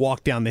then I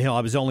walked down the hill. I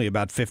was only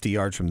about 50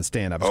 yards from the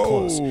stand. I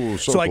was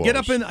close. So I get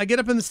up in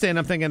the stand.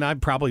 I'm thinking I've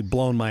probably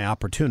blown my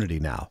opportunity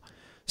now.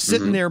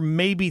 Sitting there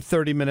maybe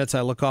 30 minutes,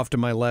 I look off to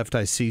my left.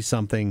 I see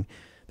something.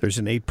 There's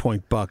an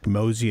 8-point buck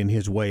moseying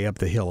his way up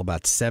the hill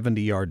about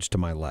 70 yards to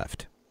my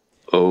left.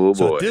 Oh boy!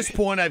 So at this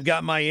point, I've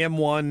got my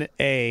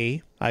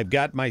M1A. I've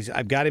got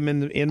him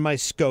in my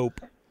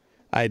scope.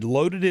 I'd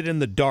loaded it in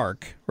the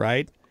dark,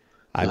 right?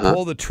 I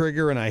pull the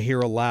trigger and I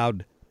hear a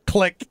loud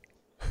click.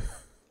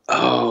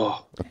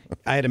 Oh!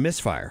 I had a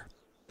misfire.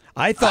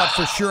 I thought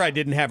for sure I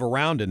didn't have a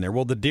round in there.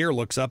 Well, the deer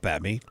looks up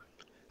at me.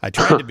 I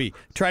tried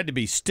to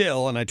be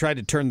still, and I tried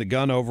to turn the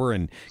gun over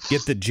and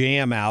get the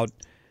jam out.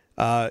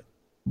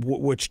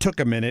 Which took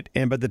a minute,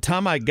 and by the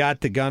time I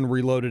got the gun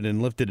reloaded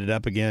and lifted it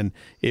up again,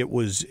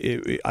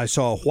 I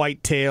saw a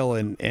white tail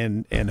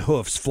and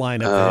hoofs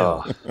flying up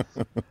the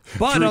hill.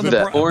 But on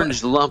that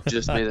orange lump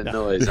just made a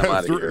noise. I'm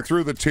out of here.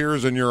 Through the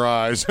tears in your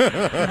eyes.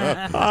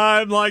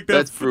 I'm like,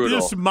 that's brutal.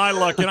 This is my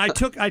luck. And I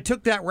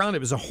took that round. It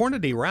was a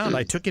Hornady round.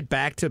 I took it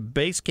back to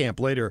base camp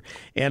later,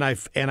 and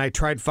I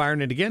tried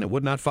firing it again. It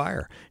would not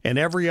fire. And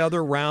every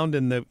other round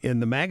in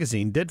the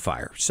magazine did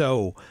fire.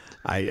 So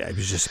I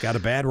just got a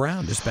bad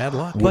round, just bad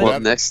luck. Well,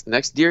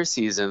 next deer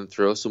season,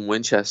 throw some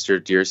Winchester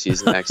Deer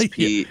Season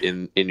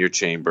XP in your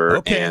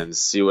chamber and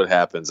see what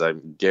happens. I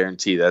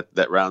guarantee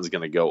that round's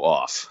going to go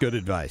off. Good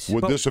advice.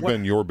 Would this have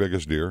been your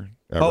biggest deer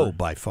ever? Oh,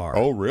 by far.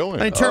 Oh, really?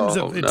 In terms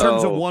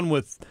of one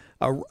with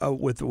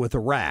a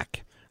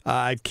rack,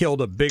 I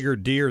killed a bigger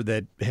deer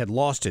that had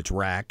lost its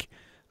rack.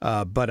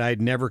 But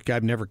I'd never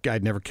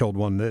killed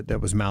one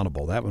that was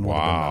mountable. That one would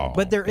have been mountable.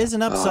 But there is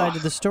an upside to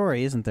the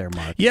story, isn't there,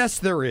 Mark? Yes,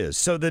 there is.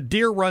 So the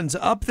deer runs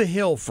up the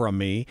hill from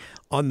me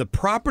on the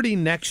property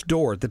next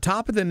door. At the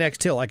top of the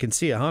next hill, I can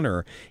see a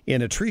hunter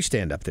in a tree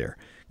stand up there.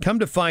 Come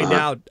to find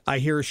out, I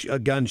hear a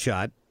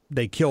gunshot.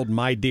 They killed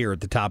my deer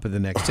at the top of the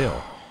next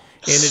hill.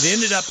 And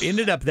it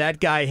ended up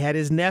that guy had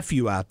his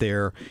nephew out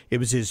there. It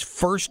was his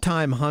first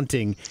time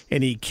hunting,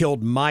 and he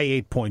killed my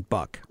 8-point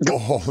buck.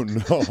 Oh,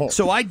 no.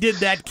 So I did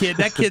that kid.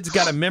 That kid's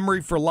got a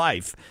memory for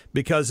life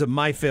because of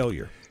my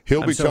failure.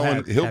 He'll be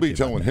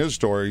telling his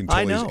story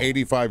until he's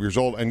 85 years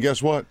old, and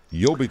guess what?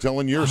 You'll be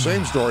telling your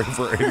same story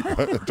for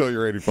until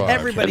you're 85.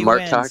 Everybody and Mark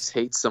wins. Cox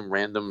hates some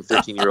random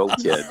 13-year-old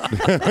kid.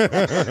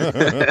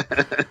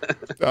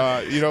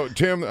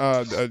 Tim,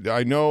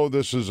 I know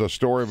this is a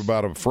story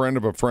about a friend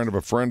of a friend of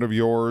a friend of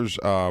yours,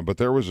 but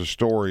there was a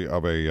story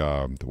of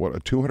a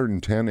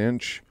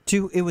 210-inch.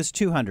 It was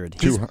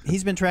 200.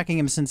 He's been tracking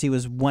him since he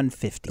was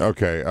 150.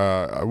 Okay,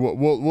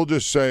 we'll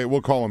just say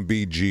we'll call him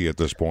BG at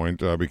this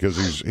point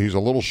because he's a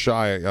little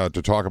shy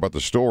to talk about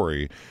the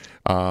story.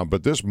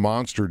 But this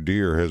monster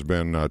deer has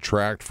been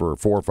tracked for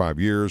 4 or 5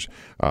 years.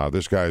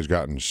 This guy has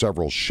gotten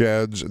several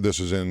sheds.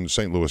 This is in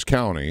St. Louis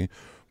County.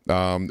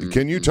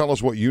 Can you tell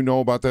us what you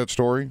know about that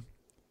story?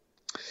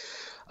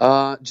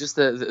 Just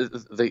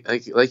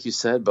like you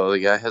said, Bo, the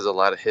guy has a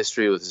lot of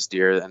history with this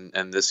deer,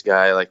 and this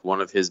guy, like one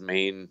of his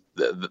main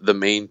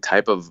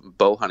type of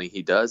bow hunting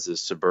he does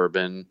is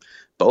suburban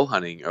bow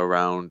hunting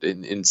around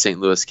in St.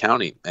 Louis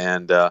County,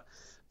 and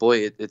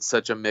boy, it's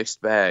such a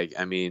mixed bag.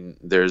 I mean,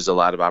 there's a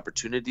lot of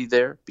opportunity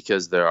there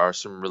because there are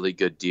some really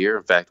good deer.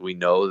 In fact, we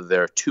know that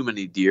there are too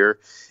many deer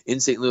in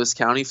St. Louis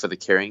County for the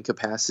carrying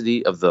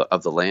capacity of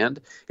the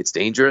land. It's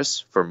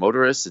dangerous for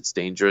motorists. It's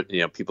dangerous.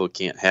 People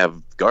can't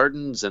have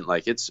gardens, and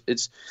there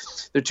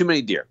are too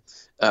many deer.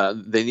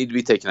 They need to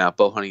be taken out.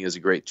 Bow hunting is a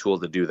great tool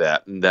to do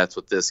that, and that's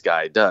what this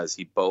guy does.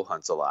 He bow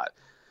hunts a lot,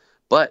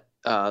 but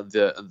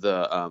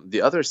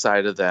the other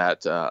side of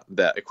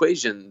that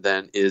equation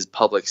then is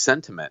public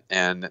sentiment,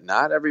 and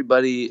not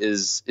everybody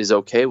is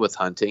okay with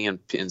hunting,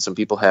 and some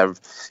people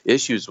have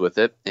issues with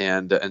it,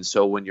 and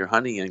so when you're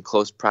hunting in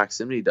close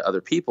proximity to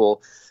other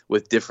people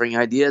with differing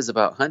ideas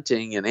about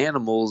hunting and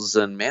animals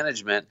and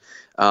management,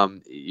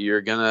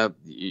 you're gonna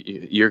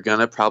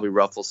probably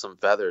ruffle some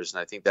feathers,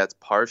 and I think that's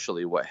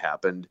partially what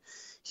happened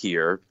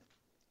here.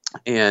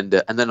 And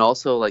then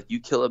also, like, you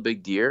kill a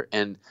big deer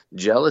and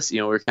jealous,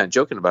 we were kind of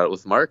joking about it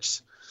with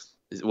Mark's.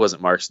 It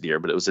wasn't Mark's deer,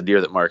 but it was a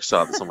deer that Mark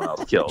saw that someone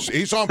else killed.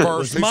 He saw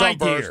first. He saw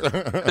first.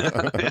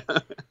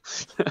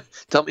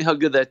 Tell me how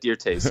good that deer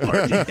tastes,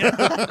 Mark.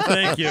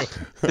 Thank you.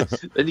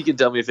 Then you can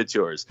tell me if it's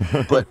yours.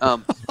 But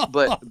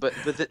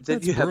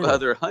then you have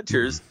other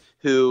hunters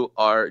who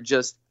are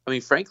just,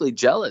 frankly,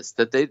 jealous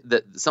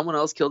that someone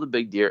else killed a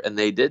big deer and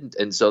they didn't,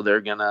 and so they're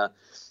gonna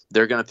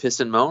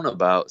piss and moan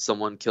about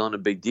someone killing a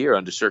big deer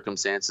under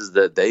circumstances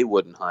that they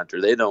wouldn't hunt,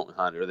 or they don't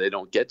hunt, or they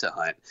don't get to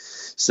hunt.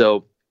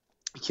 So,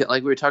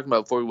 like we were talking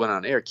about before we went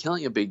on air,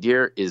 killing a big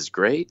deer is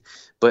great,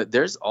 but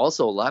there's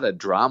also a lot of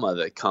drama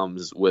that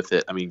comes with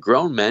it.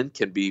 Grown men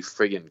can be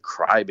friggin'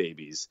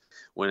 crybabies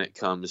when it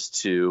comes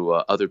to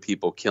other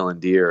people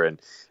killing deer, and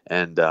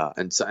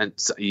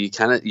so you're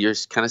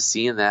kind of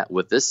seeing that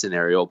with this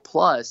scenario,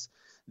 plus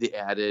the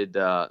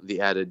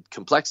added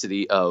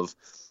complexity of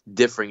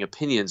differing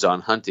opinions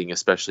on hunting,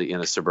 especially in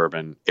a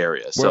suburban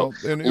area. So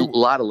a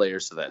lot of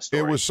layers to that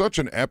story. It was such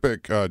an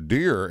epic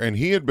deer, and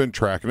he had been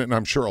tracking it, and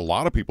I'm sure a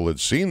lot of people had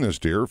seen this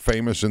deer,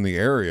 famous in the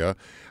area,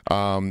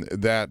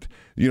 that,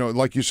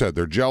 like you said,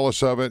 they're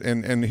jealous of it.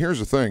 And here's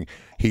the thing.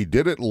 He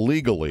did it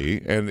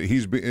legally, and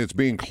it's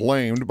being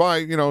claimed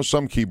by,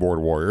 some keyboard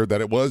warrior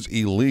that it was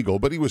illegal,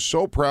 but he was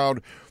so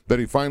proud that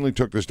he finally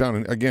took this down.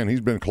 And again,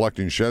 he's been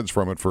collecting sheds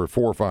from it for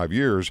 4 or 5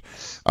 years,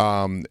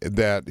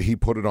 that he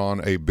put it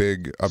on a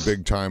big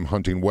time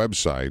hunting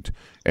website,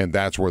 and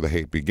that's where the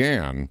hate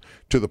began,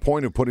 to the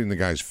point of putting the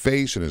guy's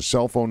face and his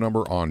cell phone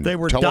number on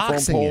telephone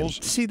poles.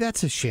 See,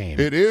 that's a shame.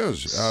 It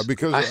is,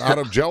 because out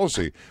of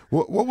jealousy.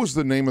 What was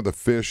the name of the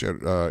fish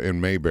in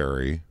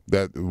Mayberry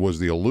that was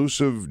the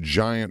elusive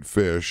giant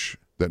fish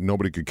that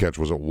nobody could catch?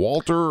 Was it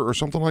Walter or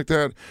something like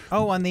that?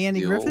 Oh, on the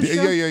Andy Griffith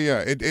show?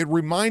 Yeah. It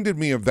reminded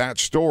me of that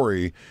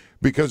story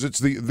because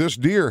this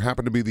deer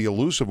happened to be the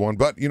elusive one.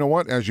 But you know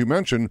what? As you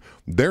mentioned,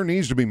 there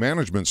needs to be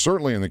management,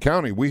 certainly in the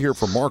county. We hear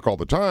from Mark all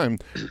the time.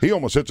 He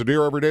almost hits a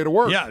deer every day to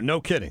work. Yeah,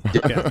 no kidding.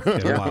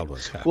 Yeah. Wild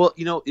ones. Well,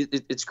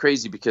 it's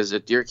crazy because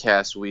at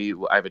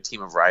DeerCast, I have a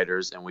team of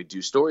writers, and we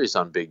do stories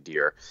on big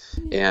deer.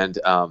 And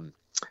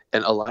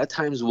a lot of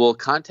times we'll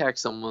contact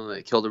someone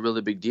that killed a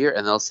really big deer,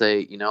 and they'll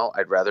say,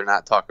 I'd rather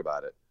not talk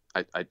about it.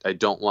 I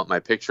don't want my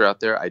picture out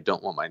there. I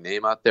don't want my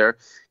name out there,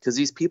 because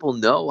these people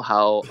know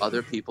how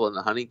other people in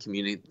the hunting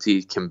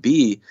community can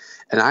be.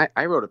 And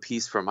I wrote a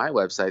piece for my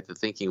website,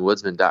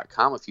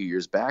 thethinkingwoodsman.com, a few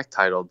years back,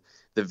 titled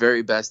 "The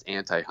Very Best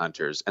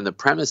Anti-Hunters." And the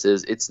premise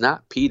is, it's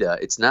not PETA.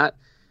 It's not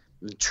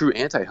true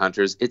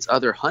anti-hunters. It's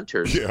other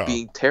hunters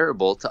being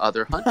terrible to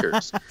other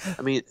hunters.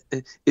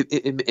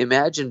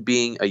 Imagine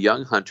being a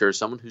young hunter,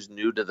 someone who's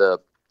new to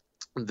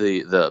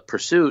the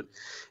pursuit,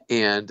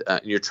 and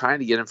you're trying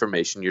to get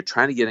information, you're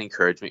trying to get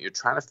encouragement, you're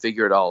trying to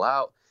figure it all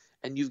out,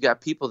 and you've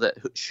got people that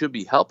should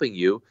be helping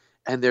you,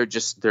 and they're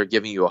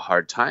giving you a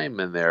hard time,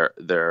 and they're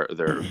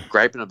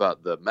griping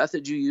about the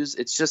method you use.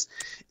 It's just,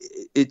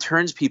 it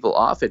turns people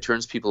off. It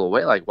turns people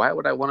away. Like, why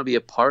would I want to be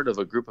a part of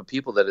a group of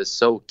people that is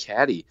so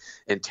catty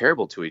and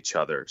terrible to each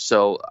other?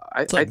 So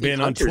I think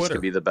hunters can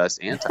be the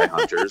best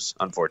anti-hunters,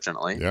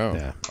 unfortunately.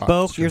 Yeah.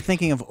 Bo, you're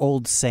thinking of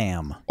Old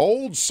Sam.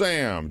 Old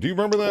Sam. Do you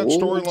remember that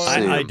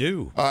storyline? I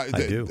do. I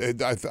do.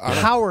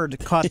 Howard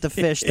caught the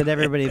fish that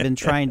everybody had been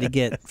trying to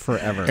get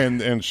forever.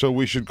 And so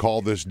we should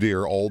call this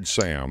deer Old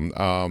Sam.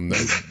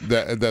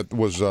 That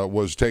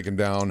was taken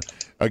down.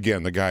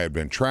 Again, the guy had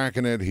been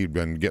tracking it. He'd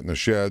been getting the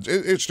sheds.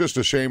 It's just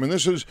a shame. And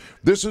this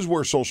is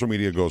where social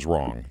media goes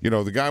wrong. You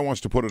know, the guy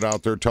wants to put it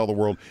out there, tell the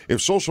world.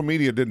 If social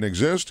media didn't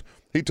exist,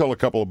 he'd tell a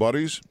couple of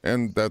buddies,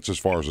 and that's as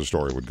far as the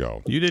story would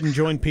go. You didn't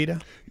join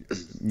PETA?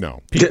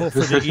 No. People for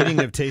the eating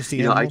of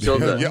tasty animals? I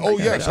killed that.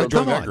 Yes, I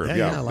joined that group.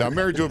 Yeah, I'm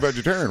married to a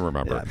vegetarian,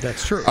 remember? Yeah,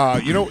 that's true.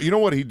 You know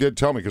what he did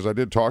tell me, because I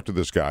did talk to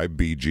this guy,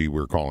 BG,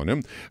 we're calling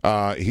him.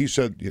 He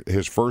said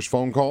his first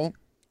phone call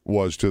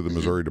was to the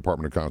Missouri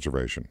Department of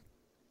Conservation,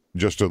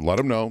 just to let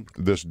him know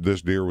this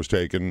deer was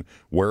taken,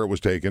 where it was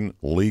taken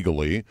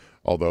legally,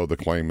 although the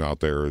claim out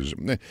there is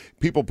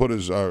people put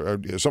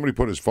somebody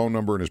put his phone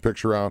number and his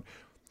picture out.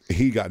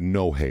 He got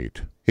no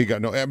hate. He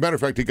got no. As a matter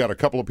of fact, he got a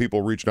couple of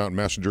people reached out in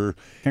Messenger.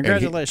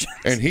 Congratulations.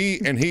 And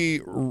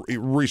he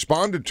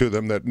responded to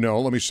them that, no,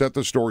 let me set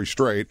the story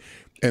straight,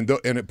 and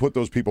it put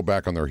those people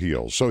back on their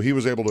heels. So he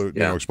was able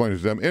to explain it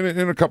to them. And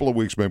in a couple of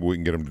weeks, maybe we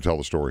can get him to tell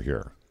the story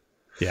here.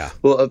 Yeah.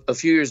 Well, a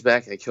few years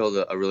back, I killed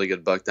a really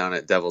good buck down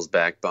at Devil's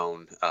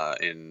Backbone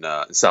in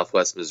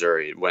Southwest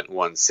Missouri. It went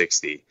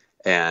 160.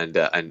 And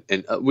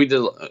we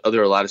did. There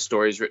were a lot of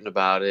stories written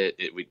about it.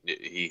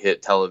 He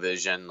hit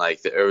television.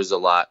 Like, there was a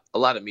lot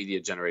of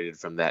media generated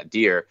from that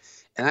deer.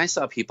 And I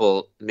saw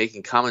people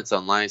making comments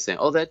online saying,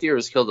 "Oh, that deer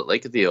was killed at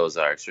Lake of the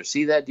Ozarks," or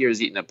 "See, that deer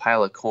is eating a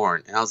pile of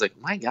corn." And I was like,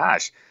 "My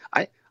gosh,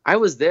 I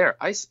was there.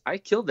 I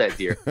killed that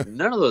deer."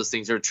 None of those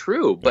things are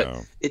true,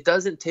 but it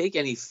doesn't take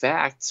any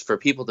facts for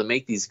people to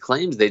make these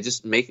claims. They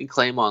just make a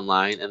claim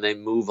online and they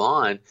move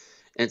on.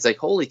 And it's like,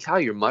 holy cow,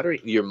 you're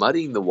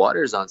muddying the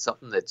waters on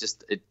something that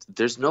just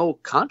there's no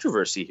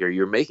controversy here.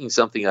 You're making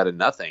something out of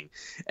nothing.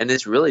 And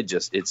it's really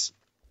just it's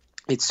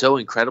so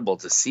incredible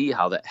to see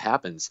how that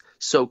happens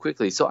so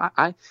quickly. So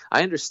I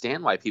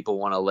understand why people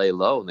want to lay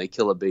low and they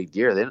kill a big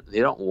deer. They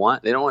don't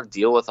want to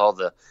deal with all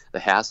the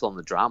hassle and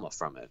the drama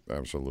from it.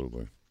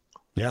 Absolutely.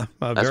 Yeah,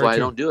 that's why I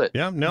don't do it.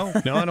 Yeah, no,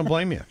 I don't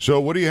blame you. So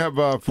what do you have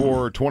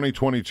for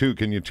 2022?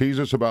 Can you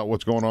tease us about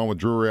what's going on with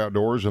Drury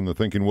Outdoors and the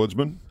Thinking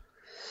Woodsman?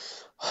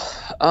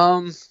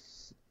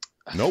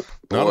 Nope,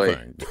 not a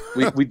thing.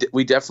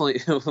 we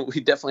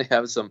definitely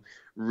have some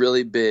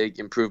really big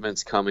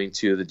improvements coming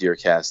to the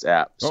DeerCast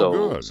app.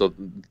 So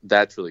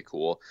that's really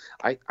cool.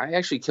 I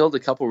actually killed a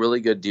couple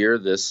really good deer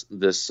this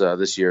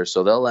year,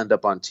 so they'll end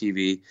up on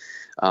TV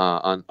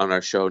on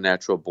our show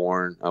Natural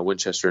Born,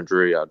 Winchester and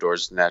Drury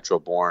Outdoors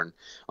Natural Born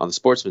on the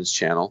Sportsman's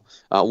Channel.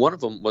 One of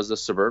them was a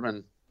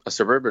suburban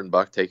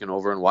buck taken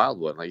over in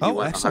Wildwood. Like, he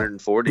went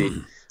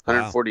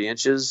 140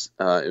 inches.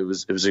 It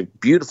was a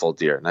beautiful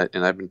deer,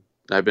 and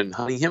I've been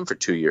hunting him for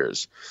 2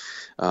 years.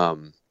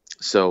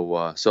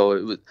 So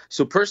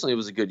personally, it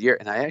was a good year,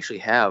 and I actually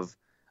have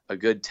a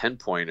good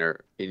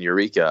 10-pointer in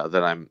Eureka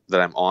that I'm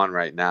on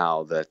right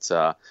now.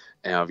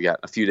 And I've got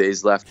a few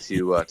days left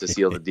to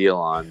seal the deal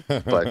on,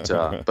 but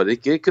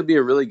it could be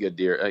a really good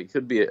deer. It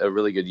could be a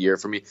really good year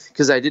for me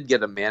because I did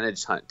get a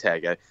managed hunt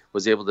tag. I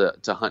was able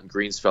to hunt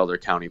Greensfelder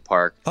County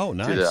Park. Oh,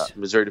 nice. To the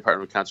Missouri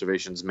Department of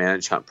Conservation's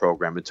managed hunt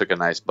program, and took a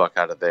nice buck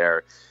out of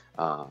there.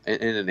 And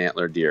an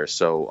antler deer,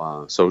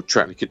 so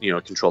trying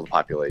to control the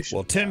population.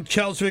 Well, Tim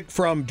Kelsvik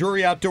from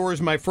Drury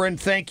Outdoors, my friend,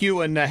 thank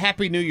you, and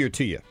Happy New Year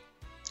to you.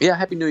 Yeah,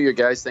 Happy New Year,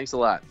 guys. Thanks a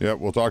lot. Yeah,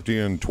 we'll talk to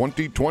you in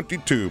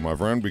 2022, my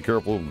friend. Be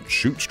careful,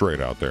 shoot straight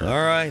out there.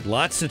 All right,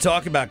 lots to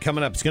talk about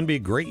coming up. It's going to be a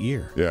great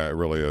year. Yeah, it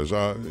really is.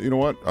 You know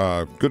what?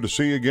 Good to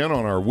see you again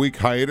on our week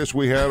hiatus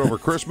we had over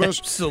Christmas.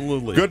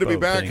 Absolutely. Good to be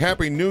back.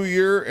 Happy New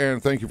Year,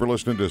 and thank you for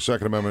listening to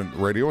Second Amendment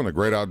Radio and the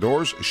Great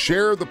Outdoors.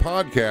 Share the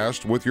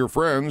podcast with your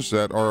friends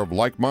that are of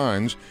like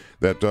minds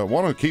that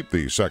want to keep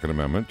the Second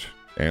Amendment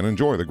and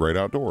enjoy the Great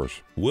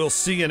Outdoors. We'll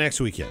see you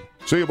next weekend.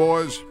 See you,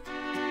 boys.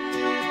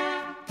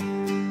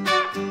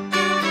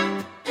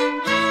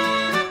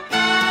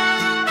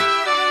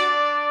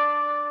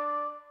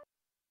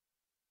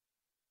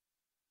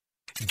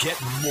 Get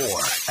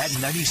more at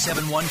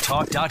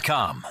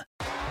 971talk.com.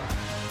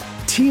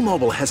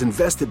 T-Mobile has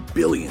invested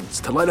billions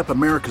to light up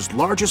America's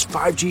largest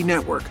 5G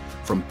network,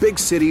 from big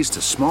cities to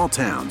small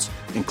towns,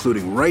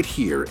 including right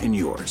here in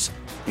yours.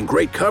 And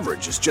great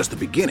coverage is just the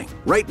beginning.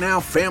 Right now,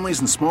 families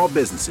and small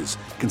businesses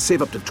can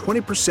save up to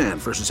 20%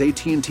 versus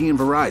AT&T and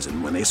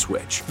Verizon when they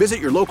switch.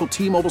 Visit your local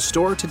T-Mobile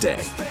store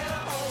today.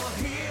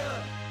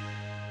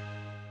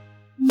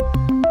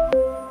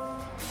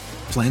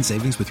 Plan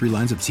savings with 3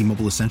 lines of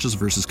T-Mobile Essentials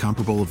versus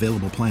comparable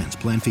available plans.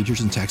 Plan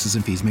features and taxes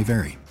and fees may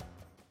vary.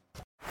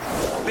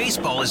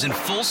 Baseball is in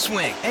full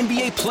swing.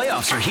 NBA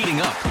playoffs are heating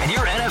up, and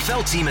your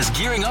NFL team is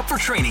gearing up for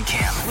training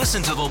camp.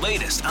 Listen to the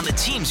latest on the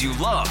teams you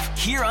love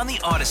here on the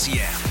Odyssey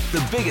app.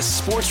 The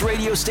biggest sports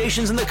radio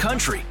stations in the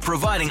country,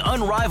 providing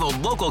unrivaled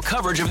local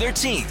coverage of their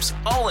teams,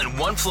 all in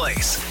one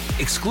place.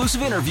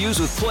 Exclusive interviews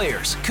with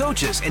players,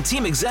 coaches, and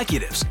team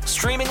executives,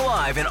 streaming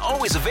live and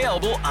always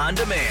available on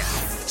demand.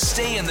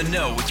 Stay in the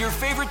know with your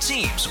favorite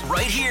teams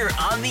right here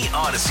on the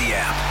Odyssey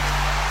app.